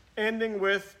disobedience, ending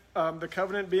with the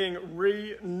covenant being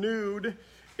renewed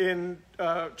in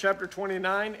chapter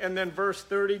 29, and then verse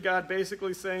 30, God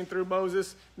basically saying through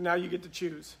Moses, now you get to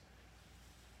choose.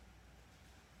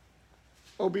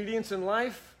 Obedience in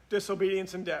life,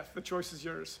 disobedience in death. The choice is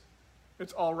yours.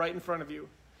 It's all right in front of you.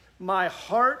 My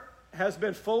heart has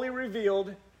been fully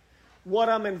revealed. What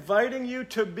I'm inviting you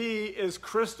to be is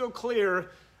crystal clear.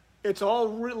 It's all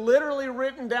literally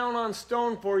written down on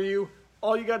stone for you.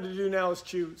 All you got to do now is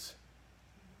choose.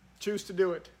 Choose to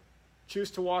do it.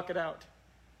 Choose to walk it out.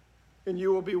 And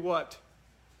you will be what?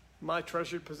 My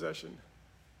treasured possession,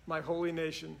 my holy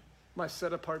nation, my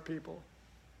set-apart people,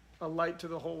 a light to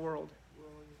the whole world.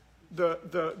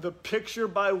 The picture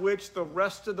by which the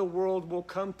rest of the world will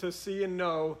come to see and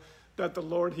know that the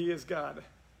Lord, He is God.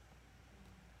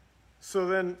 So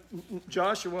then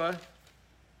Joshua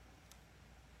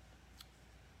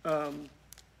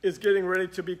is getting ready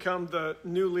to become the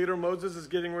new leader. Moses is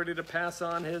getting ready to pass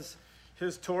on his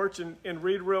torch. And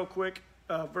read real quick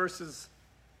verses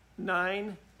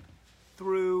 9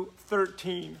 through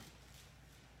 13.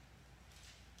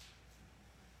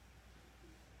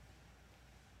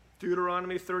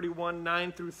 Deuteronomy 31,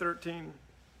 9 through 13.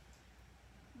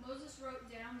 Moses wrote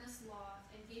down this law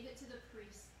and gave it to the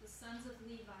priests, the sons of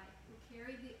Levi, who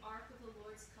carried the ark of the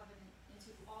Lord's covenant, and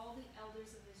to all the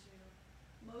elders of Israel.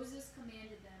 Moses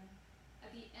commanded them, at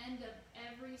the end of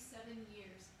every 7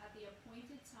 years, at the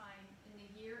appointed time in the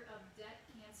year of debt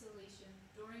cancellation,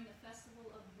 during the festival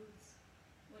of booths,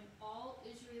 when all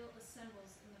Israel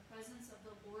assembles in the presence of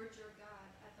the Lord your God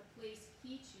at the place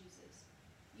He chooses,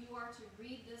 you are to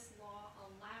read this law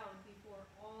aloud before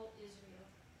all Israel.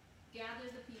 Gather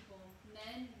the people,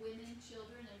 men, women,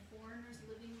 children, and foreigners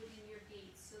living within your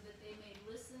gates, so that they may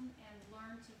listen and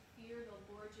learn to fear the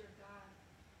Lord your God.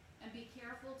 And be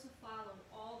careful to follow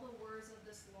all the words of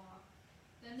this law.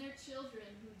 Then their children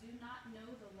who do not know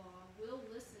the law will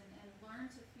listen and learn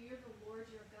to fear the Lord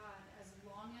your God as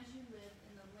long as you live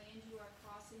in the land you are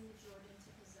crossing the Jordan to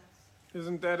possess.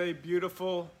 Isn't that a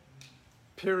beautiful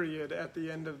period at the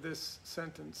end of this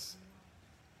sentence?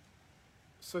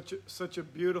 Such a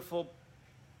beautiful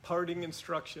parting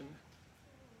instruction.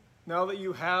 Now that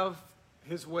you have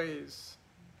His ways,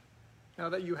 now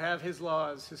that you have His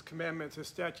laws, His commandments, His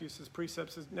statutes, His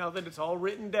precepts, now that it's all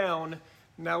written down,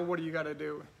 now what do you got to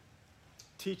do?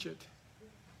 Teach it.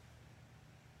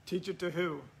 Teach it to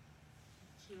who?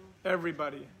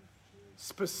 Everybody.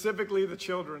 Specifically the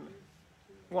children.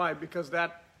 Why? Because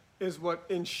that is what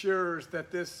ensures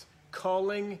that this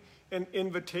calling and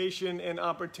invitation and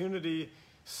opportunity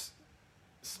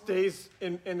stays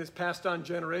and is passed on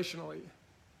generationally.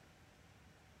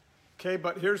 Okay,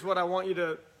 but here's what I want you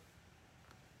to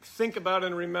think about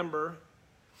and remember.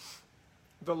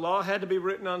 The law had to be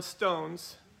written on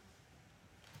stones.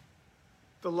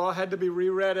 The law had to be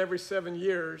reread every 7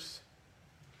 years.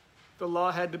 The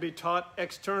law had to be taught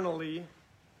externally.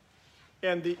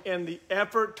 And the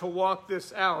effort to walk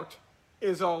this out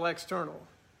is all external.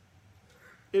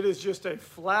 It is just a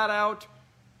flat-out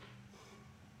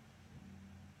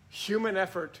human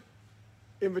effort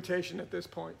invitation at this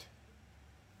point.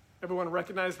 Everyone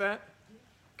recognize that?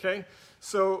 Okay?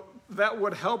 So that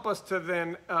would help us to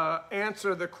then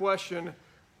answer the question,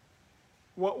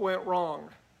 what went wrong?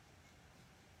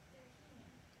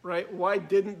 Right? Why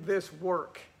didn't this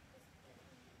work?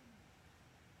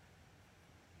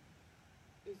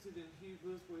 Is it in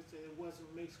Hebrews where it said it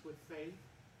wasn't mixed with faith?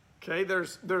 Okay,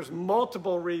 there's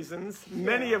multiple reasons,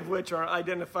 many of which are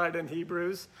identified in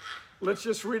Hebrews. Let's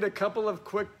just read a couple of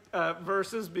quick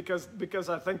verses because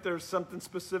I think there's something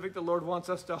specific the Lord wants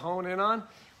us to hone in on.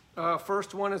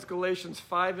 First one is Galatians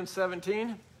 5 and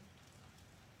 17.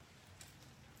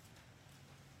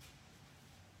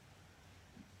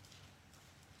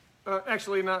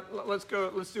 Actually, not. Let's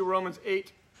do Romans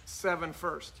 8, 7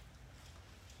 first.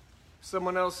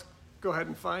 Someone else, go ahead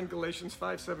and find Galatians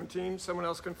 5:17. Someone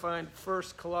else can find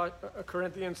 1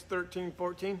 Corinthians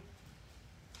 13:14.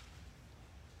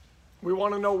 We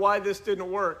want to know why this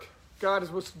didn't work. God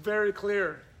was very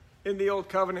clear in the Old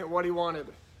Covenant what He wanted.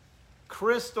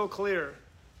 Crystal clear.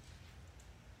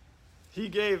 He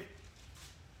gave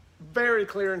very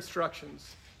clear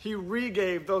instructions. He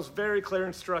re-gave those very clear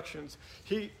instructions.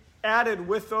 He added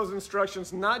with those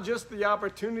instructions not just the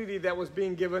opportunity that was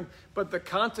being given, but the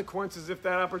consequences if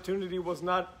that opportunity was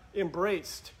not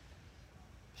embraced.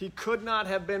 He could not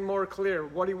have been more clear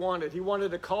what He wanted. He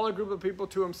wanted to call a group of people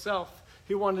to Himself.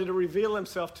 He wanted to reveal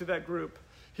Himself to that group.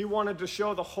 He wanted to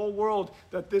show the whole world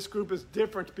that this group is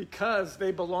different because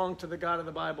they belong to the God of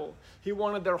the Bible. He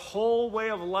wanted their whole way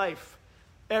of life,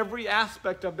 every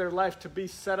aspect of their life, to be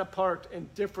set apart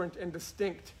and different and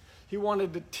distinct. He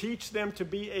wanted to teach them to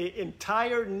be an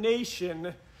entire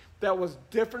nation that was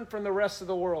different from the rest of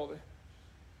the world.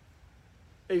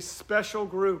 A special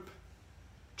group,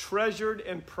 treasured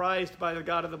and prized by the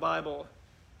God of the Bible,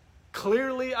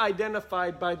 clearly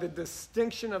identified by the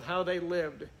distinction of how they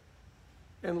lived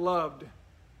and loved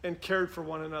and cared for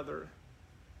one another.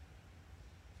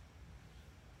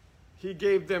 He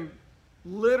gave them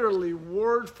literally,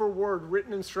 word for word,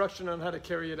 written instruction on how to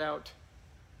carry it out.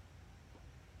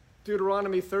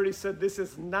 Deuteronomy 30 said this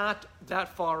is not that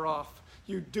far off.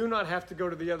 You do not have to go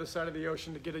to the other side of the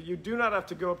ocean to get it. You do not have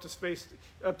to go up to space,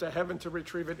 up to heaven to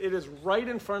retrieve it. It is right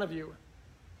in front of you.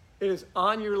 It is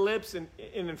on your lips and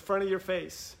in front of your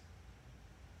face.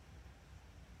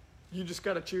 You just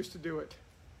got to choose to do it.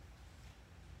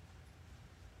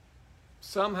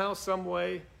 Somehow, some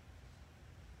way,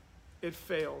 it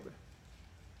failed.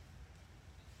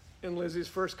 And Lizzie's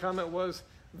first comment was,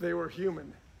 they were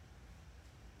human.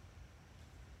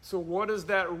 So what does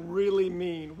that really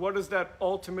mean? What does that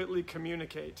ultimately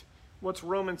communicate? What's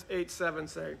Romans 8:7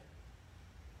 say?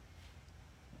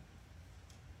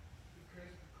 Because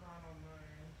the carnal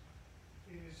mind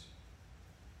is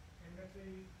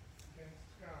enmity against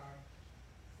God,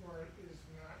 for it is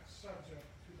not subject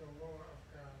to the law of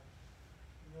God,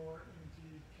 nor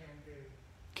indeed can be.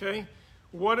 Okay?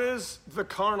 What is the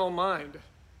carnal mind?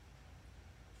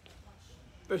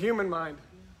 The human mind.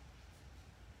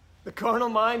 The carnal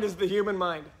mind is the human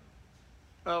mind.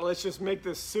 Let's just make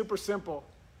this super simple.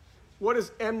 What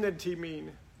does enmity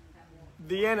mean?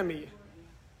 The enemy.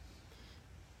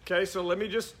 Okay, so let me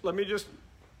just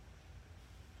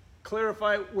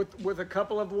clarify with a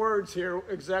couple of words here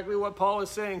exactly what Paul is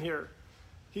saying here.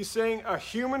 He's saying a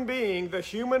human being, the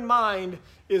human mind,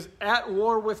 is at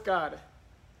war with God.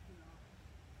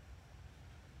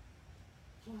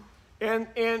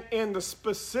 And the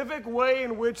specific way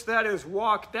in which that is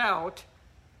walked out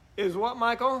is what,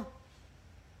 Michael?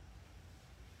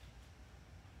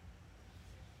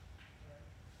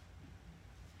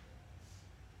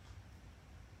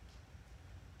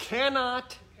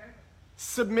 Cannot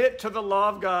submit to the law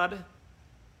of God,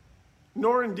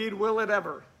 nor indeed will it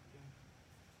ever.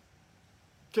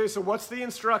 Okay, so what's the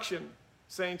instruction,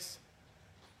 saints?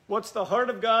 What's the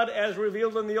heart of God as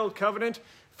revealed in the Old Covenant?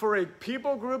 For a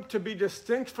people group to be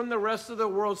distinct from the rest of the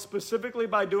world, specifically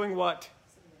by doing what?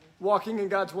 Walking in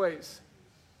God's ways.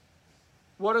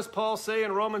 What does Paul say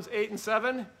in Romans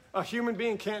 8:7? A human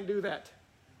being can't do that.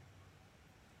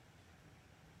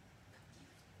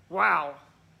 Wow.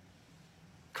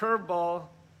 Curveball.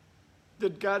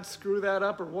 Did God screw that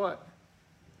up or what?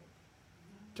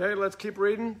 Okay, let's keep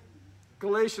reading.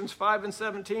 Galatians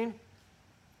 5:17.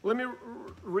 Let me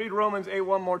read Romans 8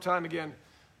 one more time again.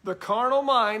 The carnal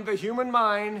mind, the human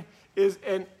mind, is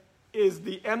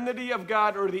the enmity of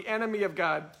God or the enemy of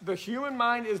God. The human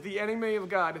mind is the enemy of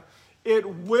God. It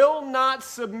will not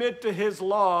submit to his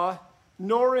law,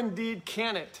 nor indeed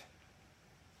can it.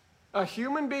 A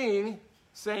human being,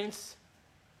 saints,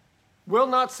 will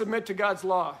not submit to God's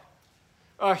law.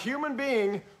 A human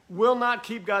being will not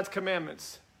keep God's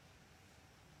commandments.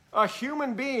 A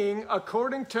human being,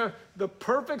 according to the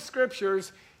perfect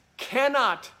scriptures,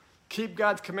 cannot keep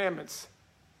God's commandments.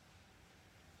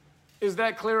 Is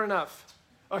that clear enough?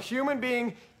 A human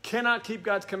being cannot keep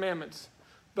God's commandments.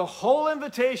 The whole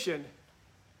invitation,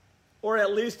 or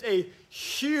at least a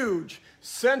huge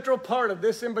central part of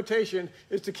this invitation,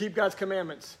 is to keep God's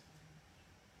commandments.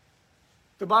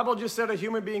 The Bible just said a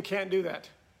human being can't do that.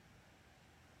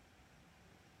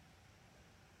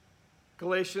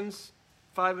 Galatians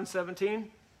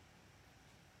 5:17.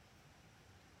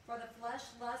 For the flesh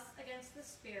lusts against the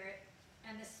spirit,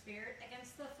 and the spirit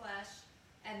against the flesh,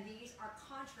 and these are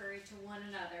contrary to one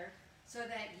another, so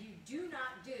that you do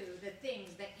not do the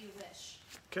things that you wish.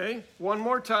 Okay, one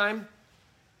more time.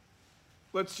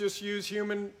 Let's just use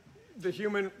the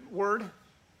human word.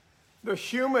 The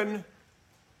human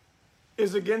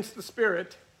is against the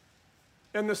spirit,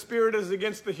 and the spirit is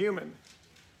against the human.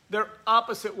 They're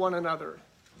opposite one another.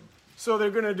 So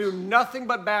they're going to do nothing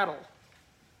but battle.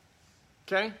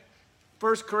 Okay?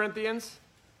 1 Corinthians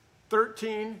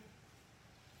 13,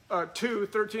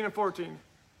 13 and 14.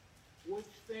 Which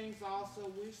things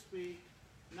also we speak,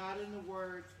 not in the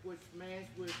words which man's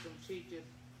wisdom teacheth,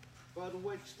 but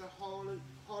which the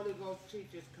Holy Ghost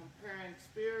teacheth, comparing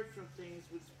spiritual things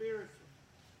with spiritual.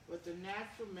 But the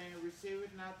natural man receiveth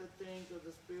not the things of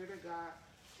the Spirit of God,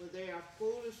 for they are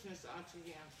foolishness unto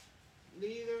him.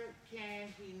 Neither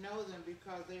can he know them,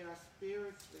 because they are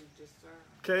spiritually discerned.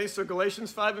 Okay, so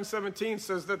Galatians 5:17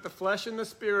 says that the flesh and the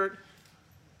spirit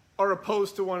are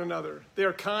opposed to one another. They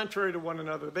are contrary to one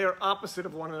another. They are opposite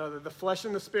of one another, the flesh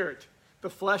and the spirit. The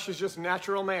flesh is just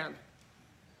natural man.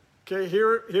 Okay,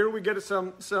 here we get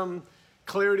some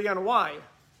clarity on why.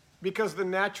 Because the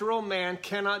natural man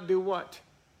cannot do what?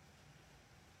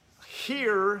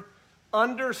 Hear,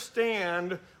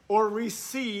 understand, or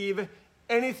receive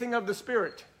anything of the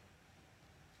Spirit.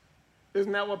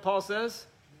 Isn't that what Paul says?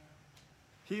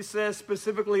 He says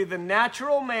specifically, the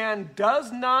natural man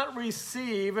does not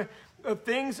receive the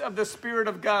things of the Spirit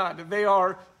of God, they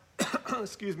are,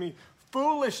 excuse me,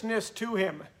 foolishness to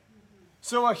him.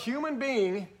 So a human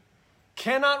being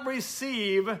cannot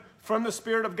receive from the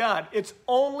Spirit of God. It's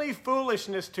only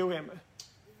foolishness to him.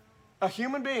 A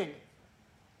human being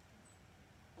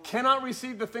cannot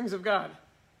receive the things of God.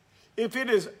 If it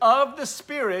is of the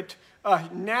Spirit, a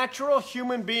natural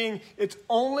human being, it's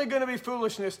only going to be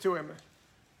foolishness to him.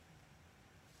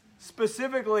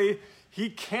 Specifically, he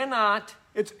cannot,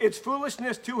 it's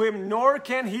foolishness to him, nor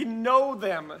can he know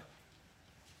them.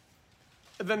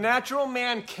 The natural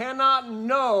man cannot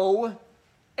know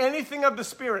anything of the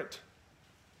Spirit.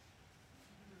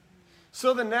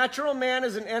 So the natural man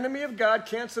is an enemy of God,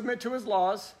 can't submit to his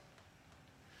laws.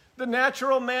 The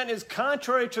natural man is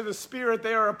contrary to the Spirit.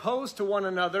 They are opposed to one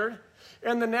another.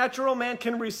 And the natural man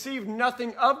can receive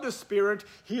nothing of the Spirit.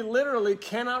 He literally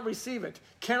cannot receive it,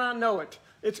 cannot know it.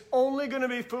 It's only going to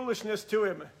be foolishness to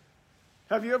him.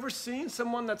 Have you ever seen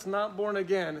someone that's not born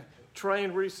again try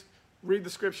and read the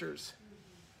Scriptures?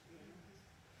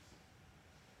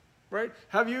 Right?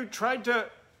 Have you tried to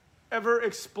ever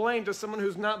explain to someone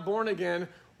who's not born again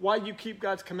why you keep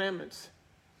God's commandments?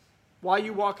 Why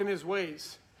you walk in his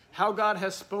ways? How God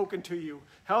has spoken to you?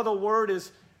 How the word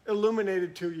is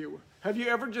illuminated to you? Have you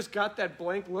ever just got that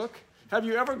blank look? Have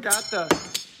you ever got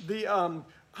the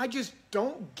I just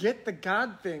don't get the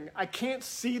God thing. I can't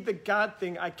see the God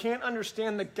thing. I can't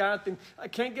understand the God thing. I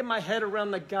can't get my head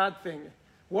around the God thing.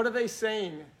 What are they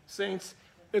saying, saints?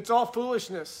 It's all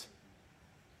foolishness.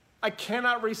 I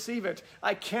cannot receive it.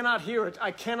 I cannot hear it.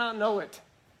 I cannot know it.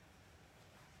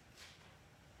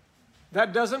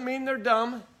 That doesn't mean they're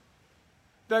dumb.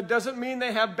 That doesn't mean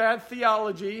they have bad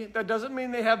theology. That doesn't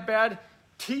mean they have bad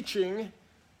teaching.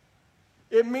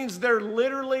 It means they're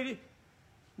literally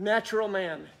natural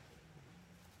man.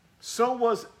 So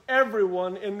was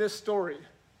everyone in this story.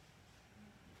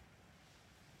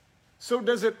 So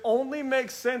does it only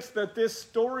make sense that this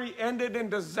story ended in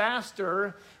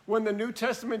disaster when the New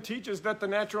Testament teaches that the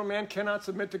natural man cannot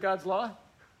submit to God's law?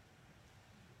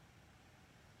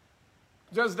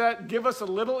 Does that give us a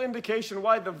little indication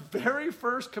why the very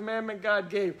first commandment God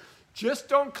gave, just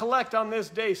don't collect on this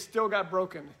day, still got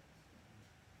broken?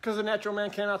 Because the natural man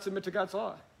cannot submit to God's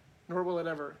law, nor will it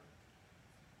ever.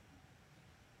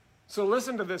 So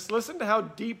listen to this. Listen to how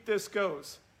deep this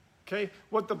goes. Okay?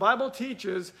 What the Bible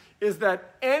teaches is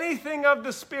that anything of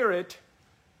the Spirit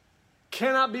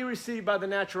cannot be received by the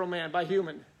natural man, by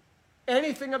human.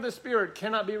 Anything of the Spirit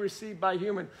cannot be received by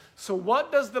human. So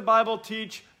what does the Bible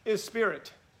teach is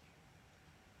Spirit?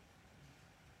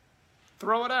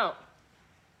 Throw it out.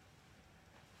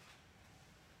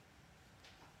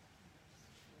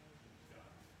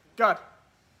 God.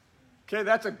 Okay,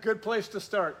 that's a good place to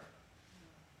start.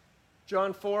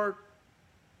 John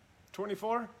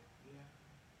 4:24.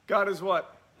 God is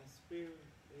what?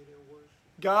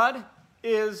 God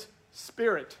is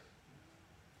Spirit.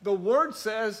 The Word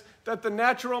says that the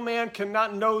natural man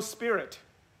cannot know Spirit,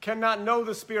 cannot know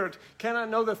the Spirit, cannot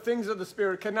know the things of the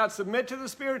Spirit, cannot submit to the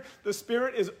Spirit. The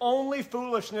Spirit is only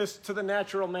foolishness to the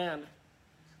natural man.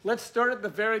 Let's start at the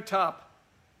very top.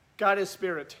 God is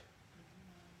Spirit.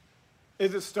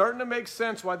 Is it starting to make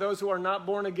sense why those who are not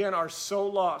born again are so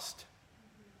lost?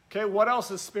 Okay, what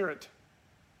else is Spirit?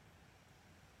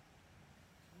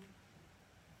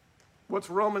 What's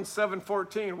Romans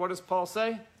 7:14? What does Paul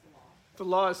say? The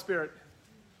law is Spirit.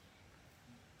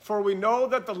 For we know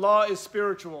that the law is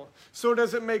spiritual. So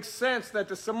does it make sense that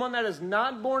to someone that is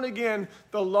not born again,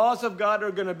 the laws of God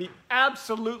are going to be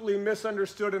absolutely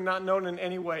misunderstood and not known in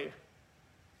any way?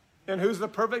 And who's the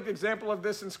perfect example of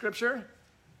this in Scripture?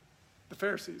 The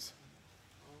Pharisees.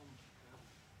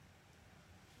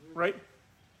 Right?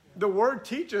 The Word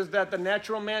teaches that the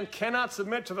natural man cannot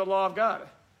submit to the law of God.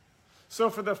 So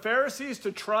for the Pharisees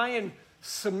to try and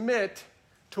submit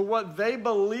to what they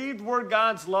believed were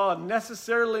God's law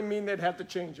necessarily mean they'd have to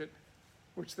change it,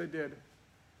 which they did,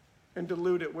 and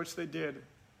dilute it, which they did,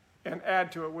 and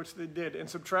add to it, which they did, and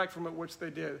subtract from it, which they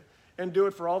did, and do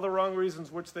it for all the wrong reasons,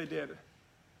 which they did.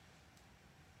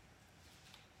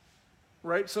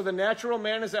 Right? So the natural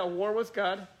man is at war with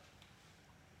God,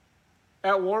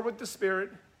 at war with the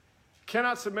Spirit,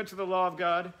 cannot submit to the law of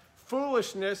God.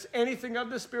 Foolishness, anything of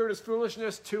the Spirit is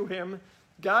foolishness to him.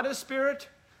 God is Spirit.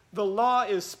 The law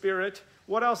is Spirit.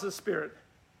 What else is Spirit?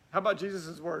 How about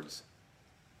Jesus' words?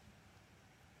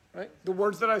 Right? The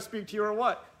words that I speak to you are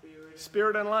what?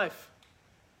 Spirit and life.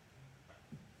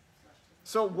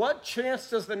 So what chance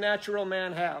does the natural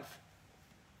man have?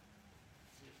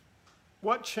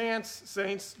 What chance,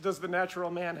 saints, does the natural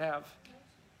man have?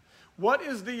 What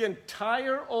is the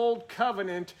entire Old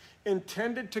Covenant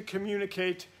intended to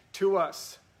communicate to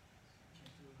us?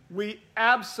 We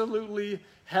absolutely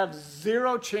have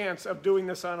zero chance of doing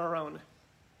this on our own.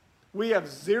 We have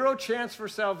zero chance for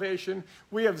salvation.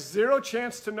 We have zero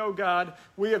chance to know God.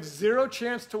 We have zero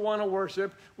chance to want to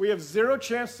worship. We have zero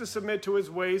chance to submit to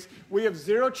his ways. We have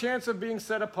zero chance of being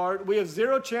set apart. We have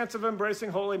zero chance of embracing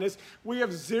holiness. We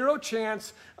have zero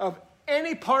chance of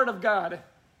any part of God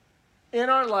in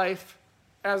our life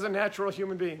as a natural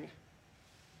human being.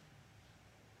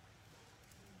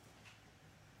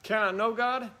 Cannot know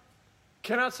God,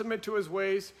 cannot submit to his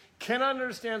ways, cannot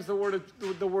understand the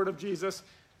word of Jesus.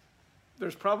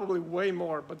 There's probably way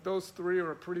more, but those three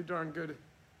are a pretty darn good,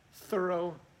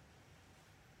 thorough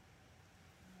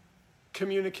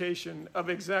communication of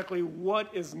exactly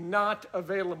what is not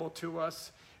available to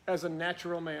us as a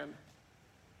natural man.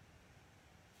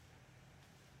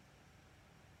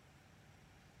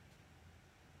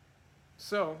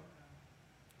 So,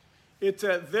 it's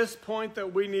at this point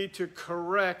that we need to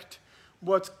correct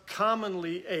what's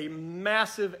commonly a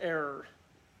massive error.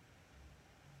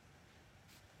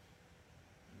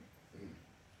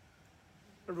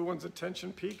 Everyone's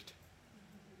attention peaked?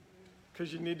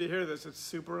 Because you need to hear this. It's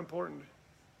super important.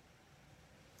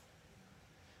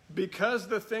 Because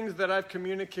the things that I've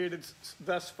communicated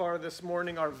thus far this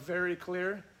morning are very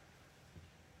clear,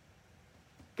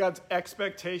 God's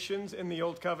expectations in the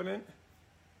Old Covenant,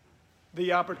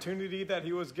 the opportunity that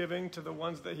he was giving to the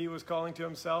ones that he was calling to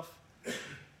himself,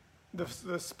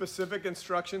 the specific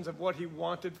instructions of what he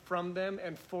wanted from them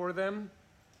and for them,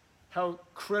 how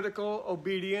critical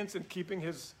obedience and keeping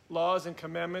his laws and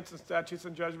commandments and statutes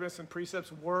and judgments and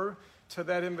precepts were to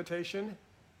that invitation.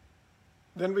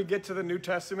 Then we get to the New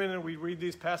Testament and we read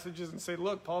these passages and say,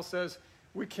 look, Paul says,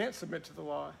 we can't submit to the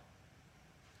law.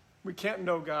 We can't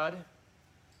know God.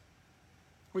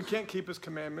 We can't keep his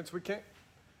commandments.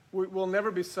 We'll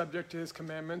never be subject to his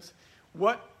commandments.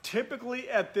 What typically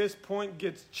at this point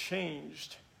gets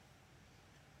changed?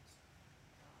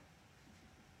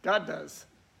 God does.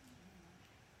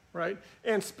 Right?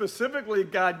 And specifically,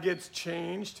 God gets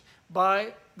changed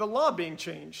by the law being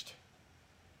changed.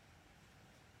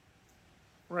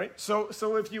 Right? So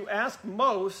if you ask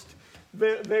most,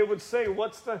 they would say,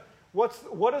 what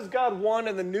does God want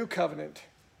in the new covenant?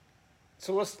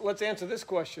 So let's answer this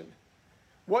question.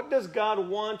 What does God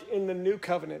want in the new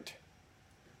covenant?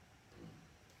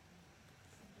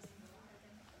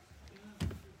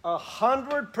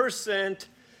 100%,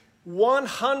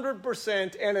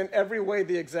 100%, and in every way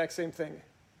the exact same thing.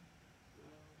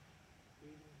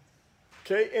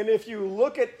 Okay, and if you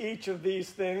look at each of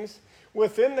these things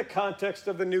within the context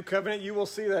of the new covenant, you will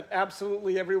see that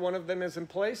absolutely every one of them is in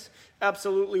place.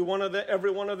 Absolutely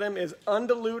every one of them is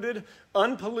undiluted,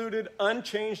 unpolluted,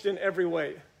 unchanged in every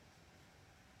way.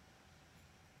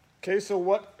 Okay, so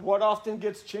what often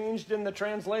gets changed in the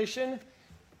translation?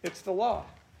 It's the law.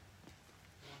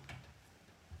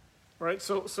 Right,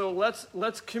 so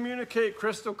let's communicate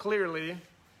crystal clearly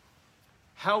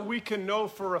how we can know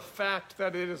for a fact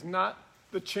that it is not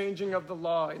the changing of the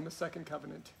law in the second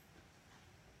covenant.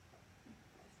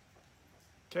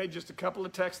 Okay, just a couple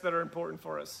of texts that are important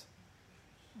for us.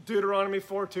 Deuteronomy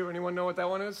 4:2. Anyone know what that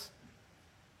one is?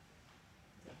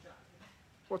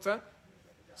 What's that?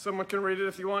 Someone can read it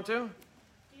if you want to. Do not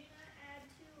add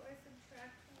to or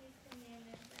subtract from these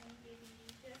commandments I am giving you.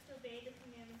 Just obey the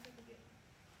commandments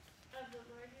of the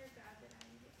Lord your God that I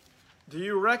am giving you. Do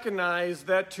you recognize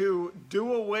that to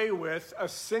do away with a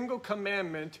single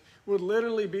commandment would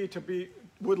literally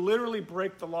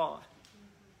break the law?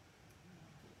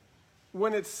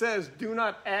 When it says, do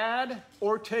not add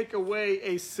or take away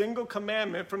a single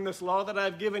commandment from this law that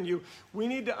I've given you, we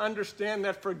need to understand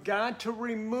that for God to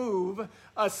remove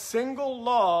a single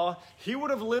law, he would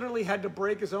have literally had to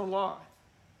break his own law.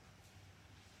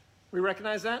 We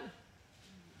recognize that?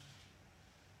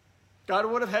 God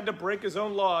would have had to break his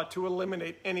own law to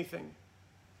eliminate anything,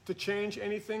 to change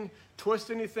anything,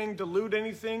 twist anything, dilute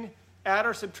anything, add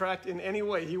or subtract in any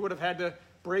way. He would have had to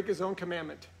break his own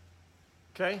commandment.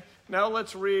 Okay, now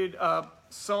let's read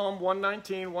Psalm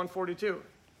 119, 142.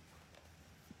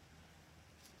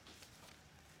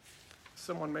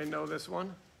 Someone may know this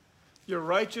one. Your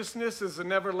righteousness is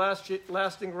an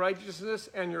everlasting righteousness,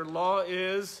 and your law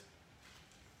is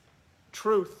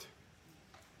truth.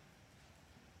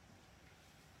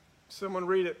 Someone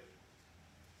read it.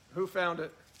 Who found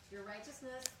it? Your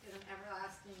righteousness is an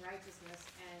everlasting righteousness,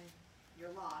 and your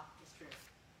law is truth.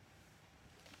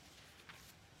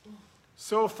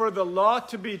 So for the law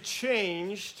to be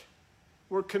changed,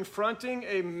 we're confronting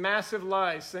a massive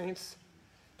lie, saints.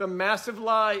 The massive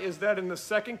lie is that in the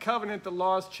second covenant, the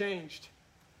law is changed.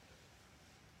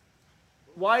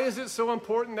 Why is it so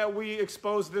important that we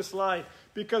expose this lie?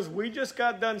 Because we just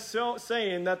got done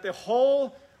saying that the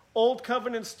whole Old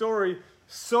Covenant story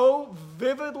so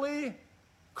vividly,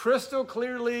 crystal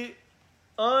clearly,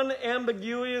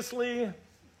 unambiguously,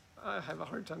 I have a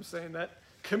hard time saying that,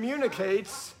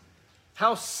 communicates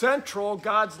how central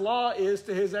God's law is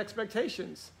to his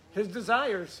expectations, his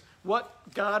desires,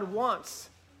 what God wants,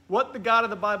 what the God of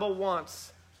the Bible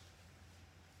wants.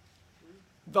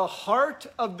 The heart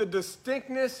of the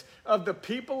distinctness of the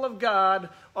people of God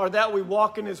are that we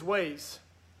walk in his ways.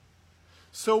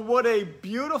 So what a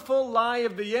beautiful lie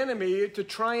of the enemy to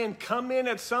try and come in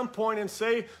at some point and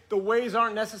say the ways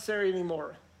aren't necessary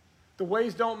anymore. The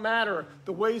ways don't matter.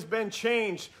 The ways been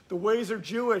changed. The ways are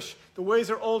Jewish. The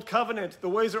ways are Old Covenant. The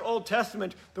ways are Old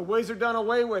Testament. The ways are done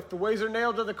away with. The ways are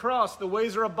nailed to the cross. The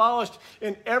ways are abolished.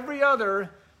 And every other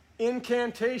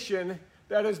incantation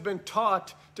that has been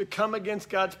taught to come against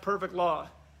God's perfect law.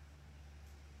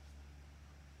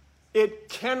 It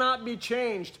cannot be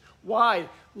changed. Why?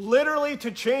 Literally,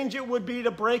 to change it would be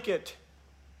to break it.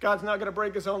 God's not going to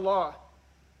break his own law.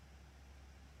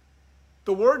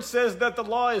 The word says that the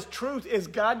law is truth. Is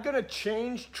God going to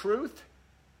change truth?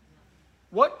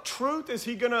 What truth is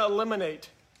he going to eliminate?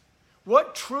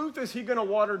 What truth is he going to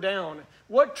water down?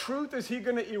 What truth is he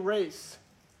going to erase?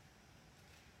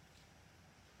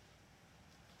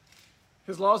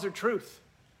 His laws are truth,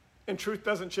 and truth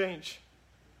doesn't change.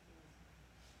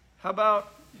 How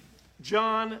about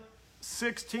John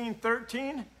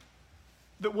 16:13?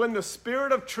 That when the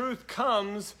Spirit of truth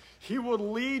comes, he will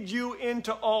lead you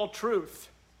into all truth.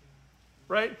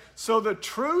 Right? So the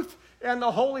truth and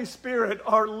the Holy Spirit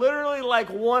are literally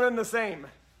like one and the same.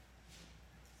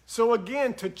 So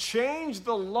again, to change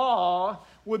the law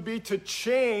would be to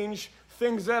change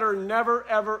things that are never,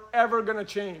 ever, ever going to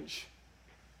change.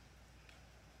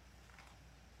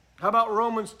 How about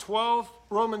Romans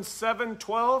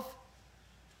 7:12?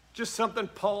 Just something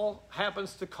Paul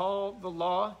happens to call the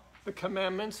law, the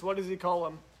commandments. What does he call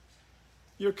them?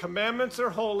 Your commandments are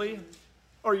holy,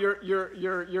 or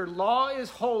your law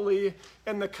is holy,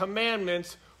 and the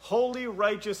commandments holy,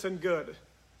 righteous, and good.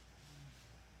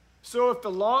 So if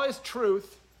the law is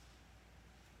truth,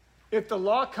 if the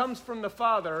law comes from the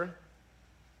Father,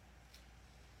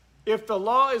 if the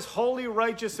law is holy,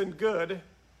 righteous, and good,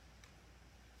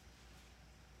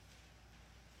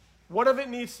 what if it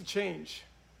needs to change?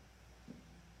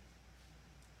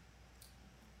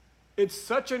 It's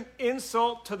such an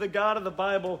insult to the God of the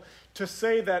Bible to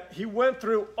say that he went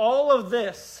through all of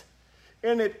this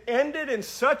and it ended in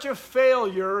such a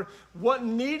failure. What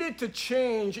needed to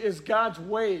change is God's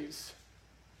ways.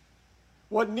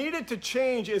 What needed to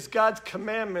change is God's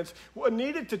commandments. What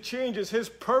needed to change is his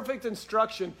perfect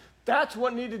instruction. That's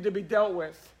what needed to be dealt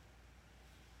with.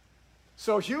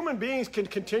 So human beings can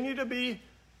continue to be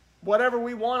whatever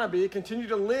we want to be, continue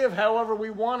to live however we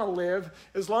want to live,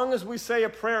 as long as we say a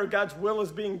prayer, God's will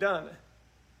is being done.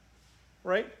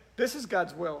 Right? This is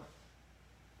God's will.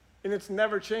 And it's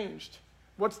never changed.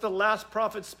 What's the last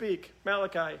prophet speak?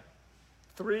 Malachi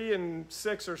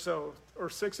 3:6 or so, or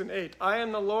 6 and 8. I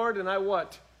am the Lord and I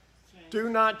what?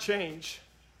 Do not change.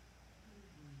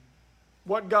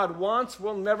 What God wants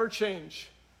will never change.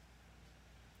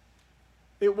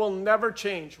 It will never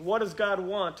change. What does God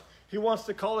want? He wants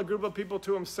to call a group of people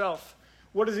to himself.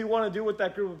 What does he want to do with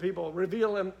that group of people?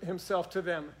 Reveal himself to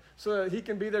them so that he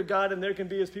can be their God and they can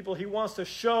be his people. He wants to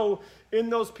show in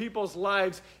those people's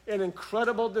lives an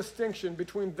incredible distinction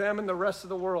between them and the rest of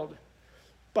the world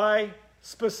by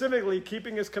specifically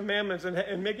keeping his commandments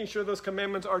and making sure those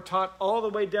commandments are taught all the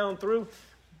way down through,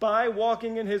 by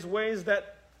walking in his ways.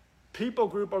 That people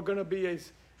group are going to be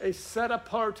a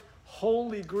set-apart,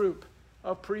 holy group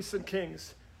of priests and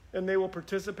kings. And they will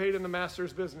participate in the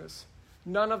master's business.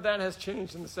 None of that has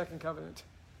changed in the second covenant.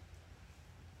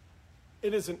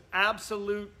 It is an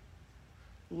absolute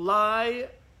lie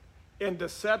and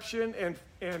deception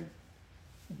and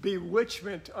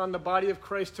bewitchment on the body of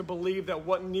Christ to believe that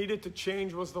what needed to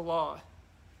change was the law.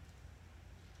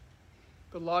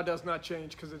 The law does not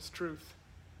change because it's truth.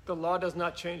 The law does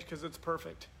not change because it's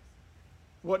perfect.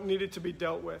 What needed to be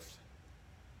dealt with?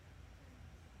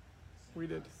 We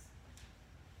did.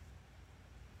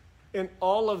 And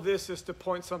all of this is to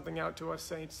point something out to us,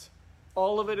 saints.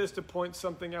 All of it is to point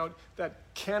something out that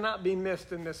cannot be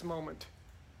missed in this moment.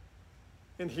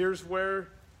 And here's where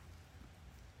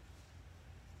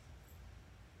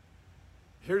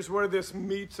this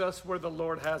meets us where the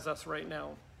Lord has us right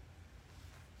now.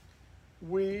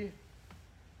 We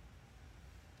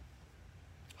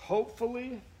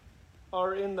hopefully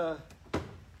are in the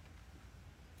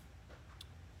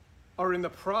are in the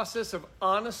process of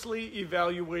honestly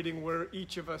evaluating where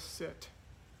each of us sit.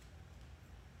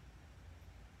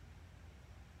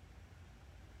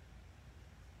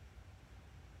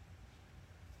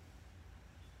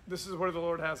 This is where the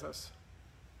Lord has us.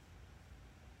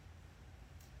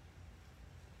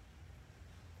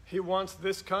 He wants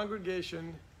this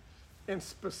congregation, and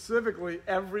specifically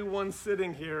everyone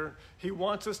sitting here, he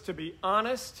wants us to be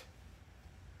honest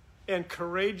and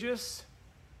courageous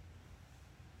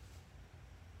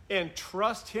and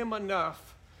trust him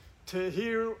enough to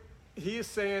hear, he is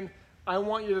saying, I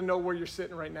want you to know where you're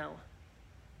sitting right now.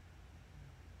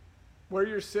 Where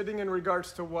you're sitting in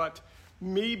regards to what?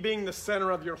 Me being the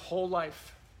center of your whole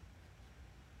life.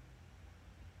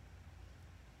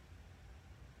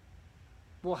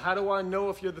 Well, how do I know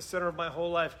if you're the center of my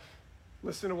whole life?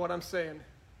 Listen to what I'm saying.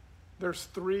 There's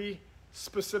 3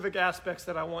 specific aspects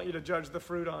that I want you to judge the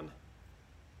fruit on.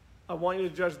 I want you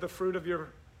to judge the fruit of your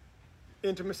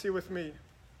intimacy with me.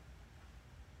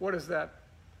 What is that?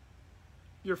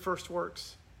 Your first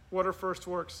works. What are first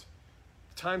works?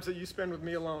 Times that you spend with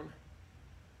me alone.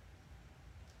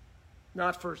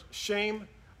 Not for shame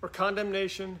or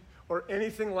condemnation or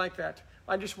anything like that.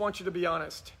 I just want you to be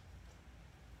honest.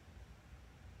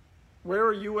 Where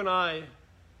are you and I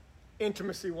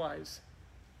intimacy-wise?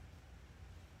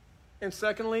 And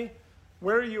secondly,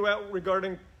 where are you at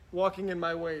regarding walking in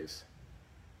my ways?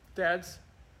 Dads,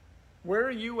 where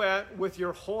are you at with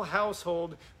your whole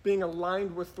household being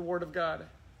aligned with the Word of God?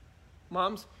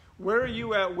 Moms, where are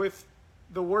you at with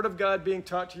the Word of God being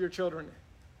taught to your children?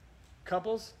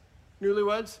 Couples,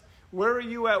 newlyweds, where are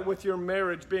you at with your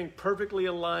marriage being perfectly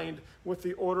aligned with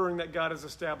the ordering that God has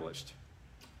established?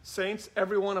 Saints,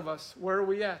 every one of us, where are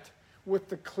we at with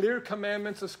the clear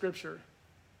commandments of Scripture?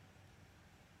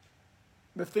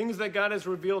 The things that God has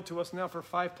revealed to us now for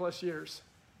 5+ years.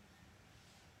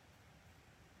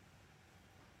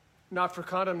 Not for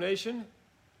condemnation,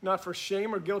 not for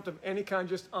shame or guilt of any kind,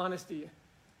 just honesty.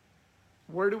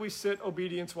 Where do we sit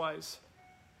obedience-wise?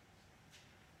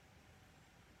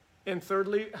 And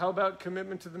thirdly, how about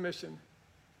commitment to the mission?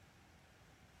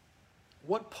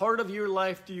 What part of your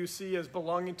life do you see as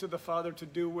belonging to the Father to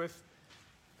do with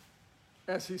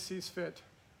as he sees fit?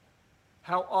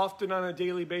 How often on a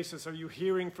daily basis are you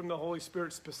hearing from the Holy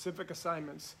Spirit specific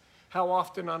assignments? How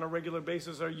often on a regular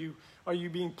basis are you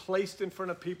being placed in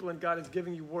front of people and God is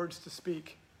giving you words to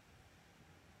speak?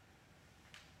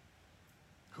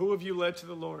 Who have you led to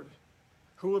the Lord?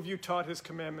 Who have you taught his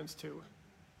commandments to?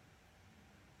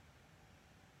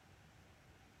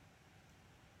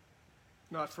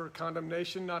 Not for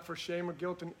condemnation, not for shame or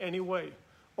guilt in any way.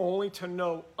 Only to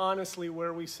know honestly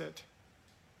where we sit.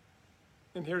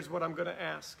 And here's what I'm going to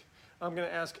ask. I'm going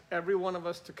to ask every one of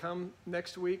us to come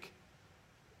next week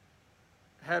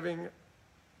having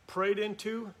prayed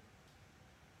into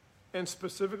and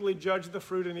specifically judged the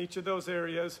fruit in each of those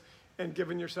areas and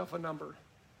given yourself a number.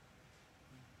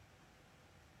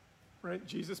 Right?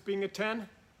 Jesus being a 10.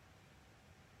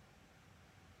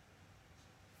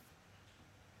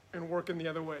 And working the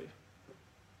other way.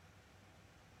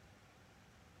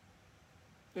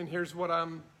 And here's what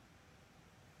I'm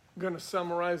going to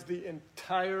summarize the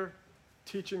entire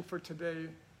teaching for today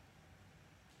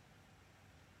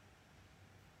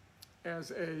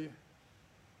as a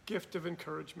gift of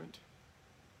encouragement.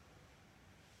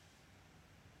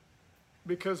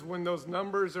 Because when those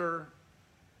numbers are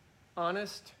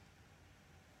honest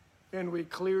and we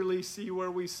clearly see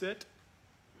where we sit,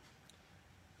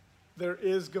 there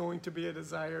is going to be a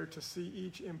desire to see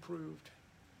each improved.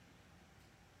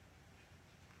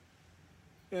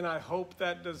 And I hope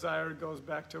that desire goes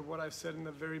back to what I said in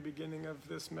the very beginning of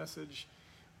this message,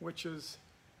 which is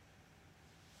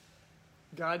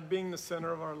God being the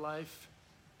center of our life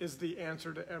is the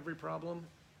answer to every problem,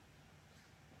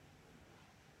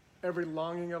 every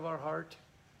longing of our heart.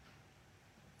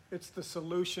 It's the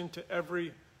solution to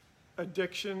every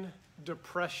addiction,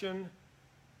 depression,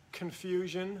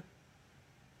 confusion,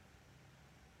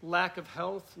 lack of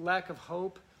health, lack of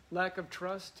hope, lack of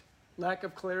trust, lack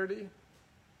of clarity.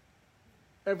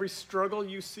 Every struggle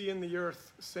you see in the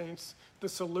earth, saints, the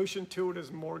solution to it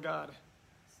is more God.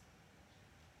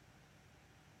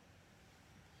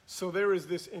 So there is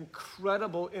this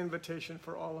incredible invitation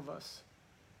for all of us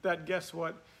that, guess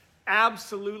what?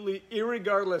 Absolutely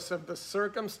irregardless of the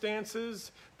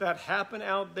circumstances that happen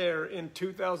out there in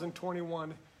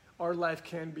 2021, our life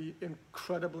can be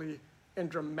incredibly and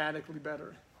dramatically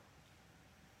better.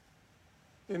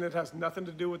 And it has nothing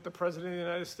to do with the President of the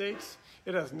United States.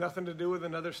 It has nothing to do with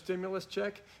another stimulus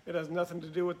check. It has nothing to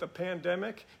do with the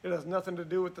pandemic. It has nothing to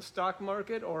do with the stock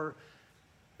market or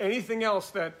anything else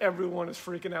that everyone is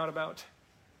freaking out about.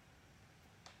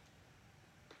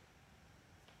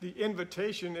 The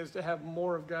invitation is to have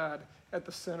more of God at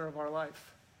the center of our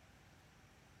life.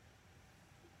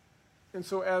 And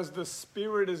so as the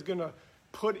Spirit is going to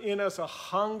put in us a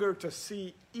hunger to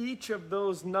see each of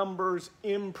those numbers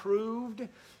improved,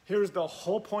 here's the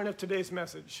whole point of today's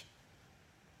message.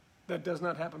 That does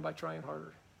not happen by trying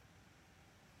harder.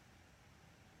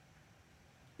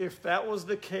 If that was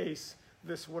the case,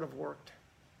 this would have worked.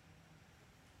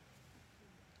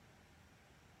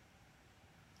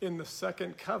 In the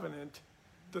second covenant,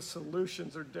 the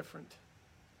solutions are different.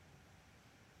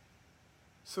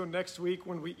 So next week,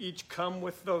 when we each come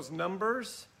with those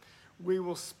numbers, we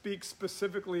will speak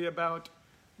specifically about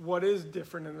what is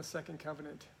different in the second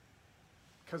covenant.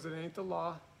 Because it ain't the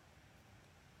law.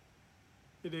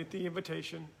 It ain't the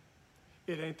invitation.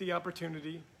 It ain't the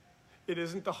opportunity. It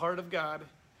isn't the heart of God.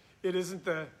 It isn't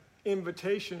the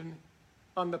invitation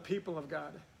on the people of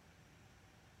God.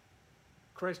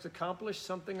 Christ accomplished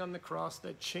something on the cross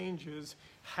that changes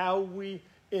how we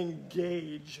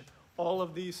engage all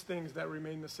of these things that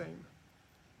remain the same.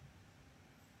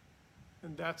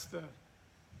 And that's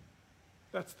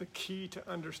the key to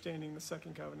understanding the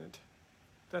second covenant.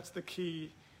 That's the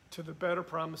key to the better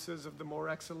promises of the more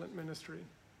excellent ministry.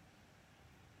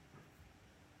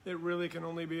 It really can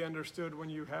only be understood when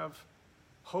you have,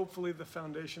 hopefully, the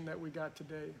foundation that we got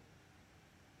today.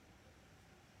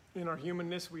 In our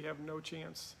humanness, we have no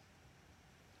chance.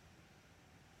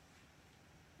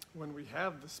 When we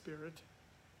have the Spirit,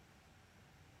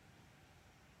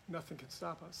 nothing can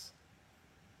stop us.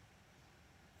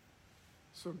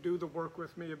 So do the work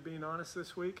with me of being honest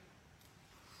this week.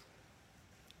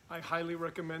 I highly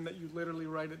recommend that you literally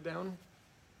write it down.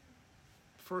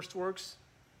 First works,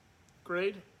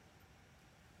 grade.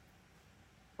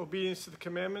 Obedience to the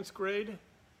commandments, grade.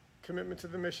 Commitment to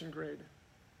the mission, grade.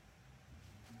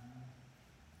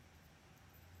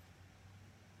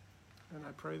 And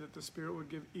I pray that the Spirit would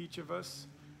give each of us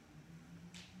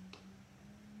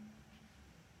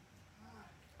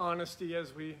honesty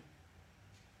as we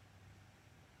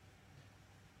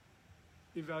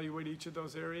evaluate each of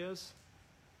those areas,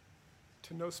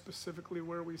 to know specifically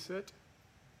where we sit,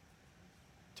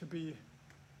 to be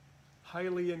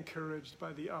highly encouraged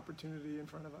by the opportunity in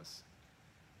front of us.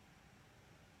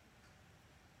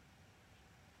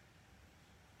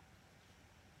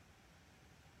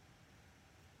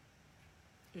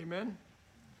 Amen.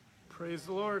 Praise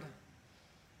the Lord.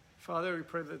 Father, we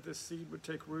pray that this seed would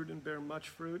take root and bear much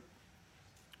fruit.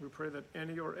 We pray that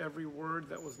any or every word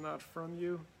that was not from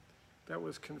you, that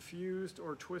was confused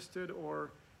or twisted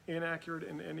or inaccurate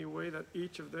in any way, that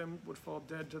each of them would fall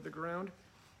dead to the ground,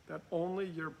 that only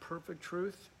your perfect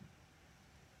truth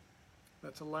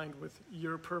that's aligned with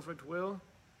your perfect will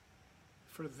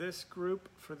for this group,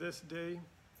 for this day,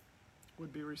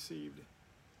 would be received.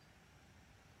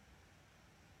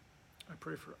 I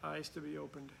pray for eyes to be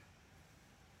opened.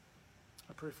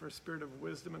 I pray for a spirit of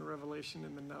wisdom and revelation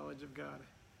in the knowledge of God,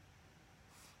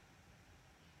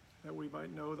 that we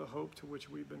might know the hope to which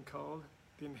we've been called,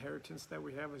 the inheritance that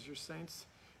we have as your saints,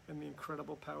 and the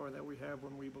incredible power that we have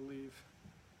when we believe.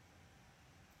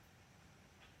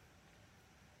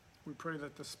 We pray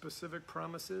that the specific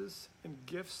promises and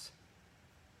gifts,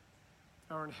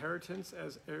 our inheritance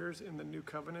as heirs in the new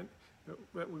covenant,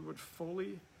 that we would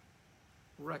fully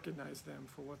recognize them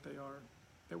for what they are,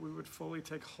 that we would fully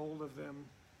take hold of them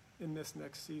in this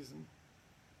next season.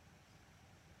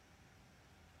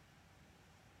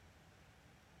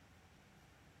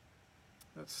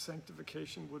 That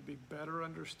sanctification would be better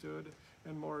understood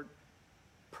and more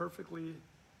perfectly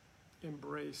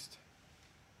embraced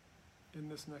in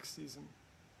this next season.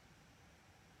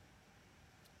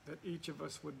 That each of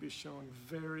us would be shown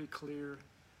very clear,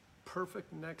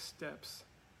 perfect next steps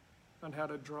on how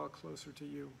to draw closer to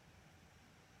you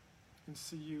and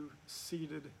see you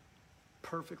seated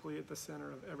perfectly at the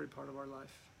center of every part of our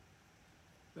life.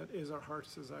 That is our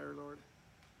heart's desire, Lord.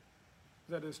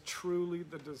 That is truly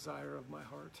the desire of my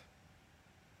heart.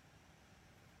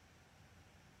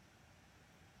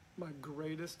 My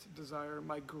greatest desire,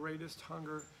 my greatest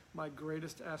hunger, my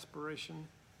greatest aspiration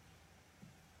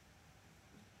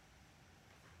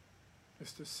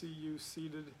is to see you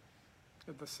seated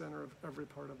at the center of every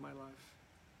part of my life.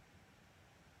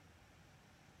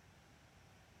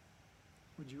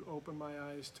 Would you open my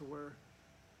eyes to where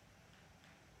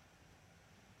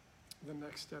the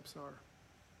next steps are?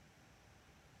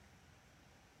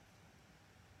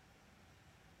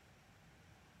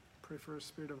 Pray for a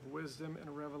spirit of wisdom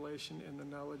and revelation in the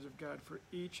knowledge of God for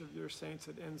each of your saints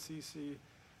at NCC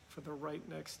for the right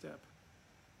next step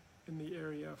in the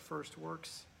area of first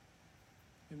works,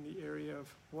 in the area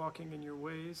of walking in your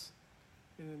ways,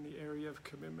 and in the area of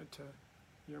commitment to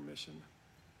your mission.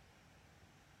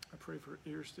 I pray for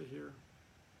ears to hear.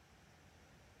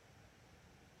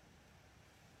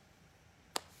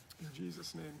 In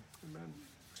Jesus' name, amen.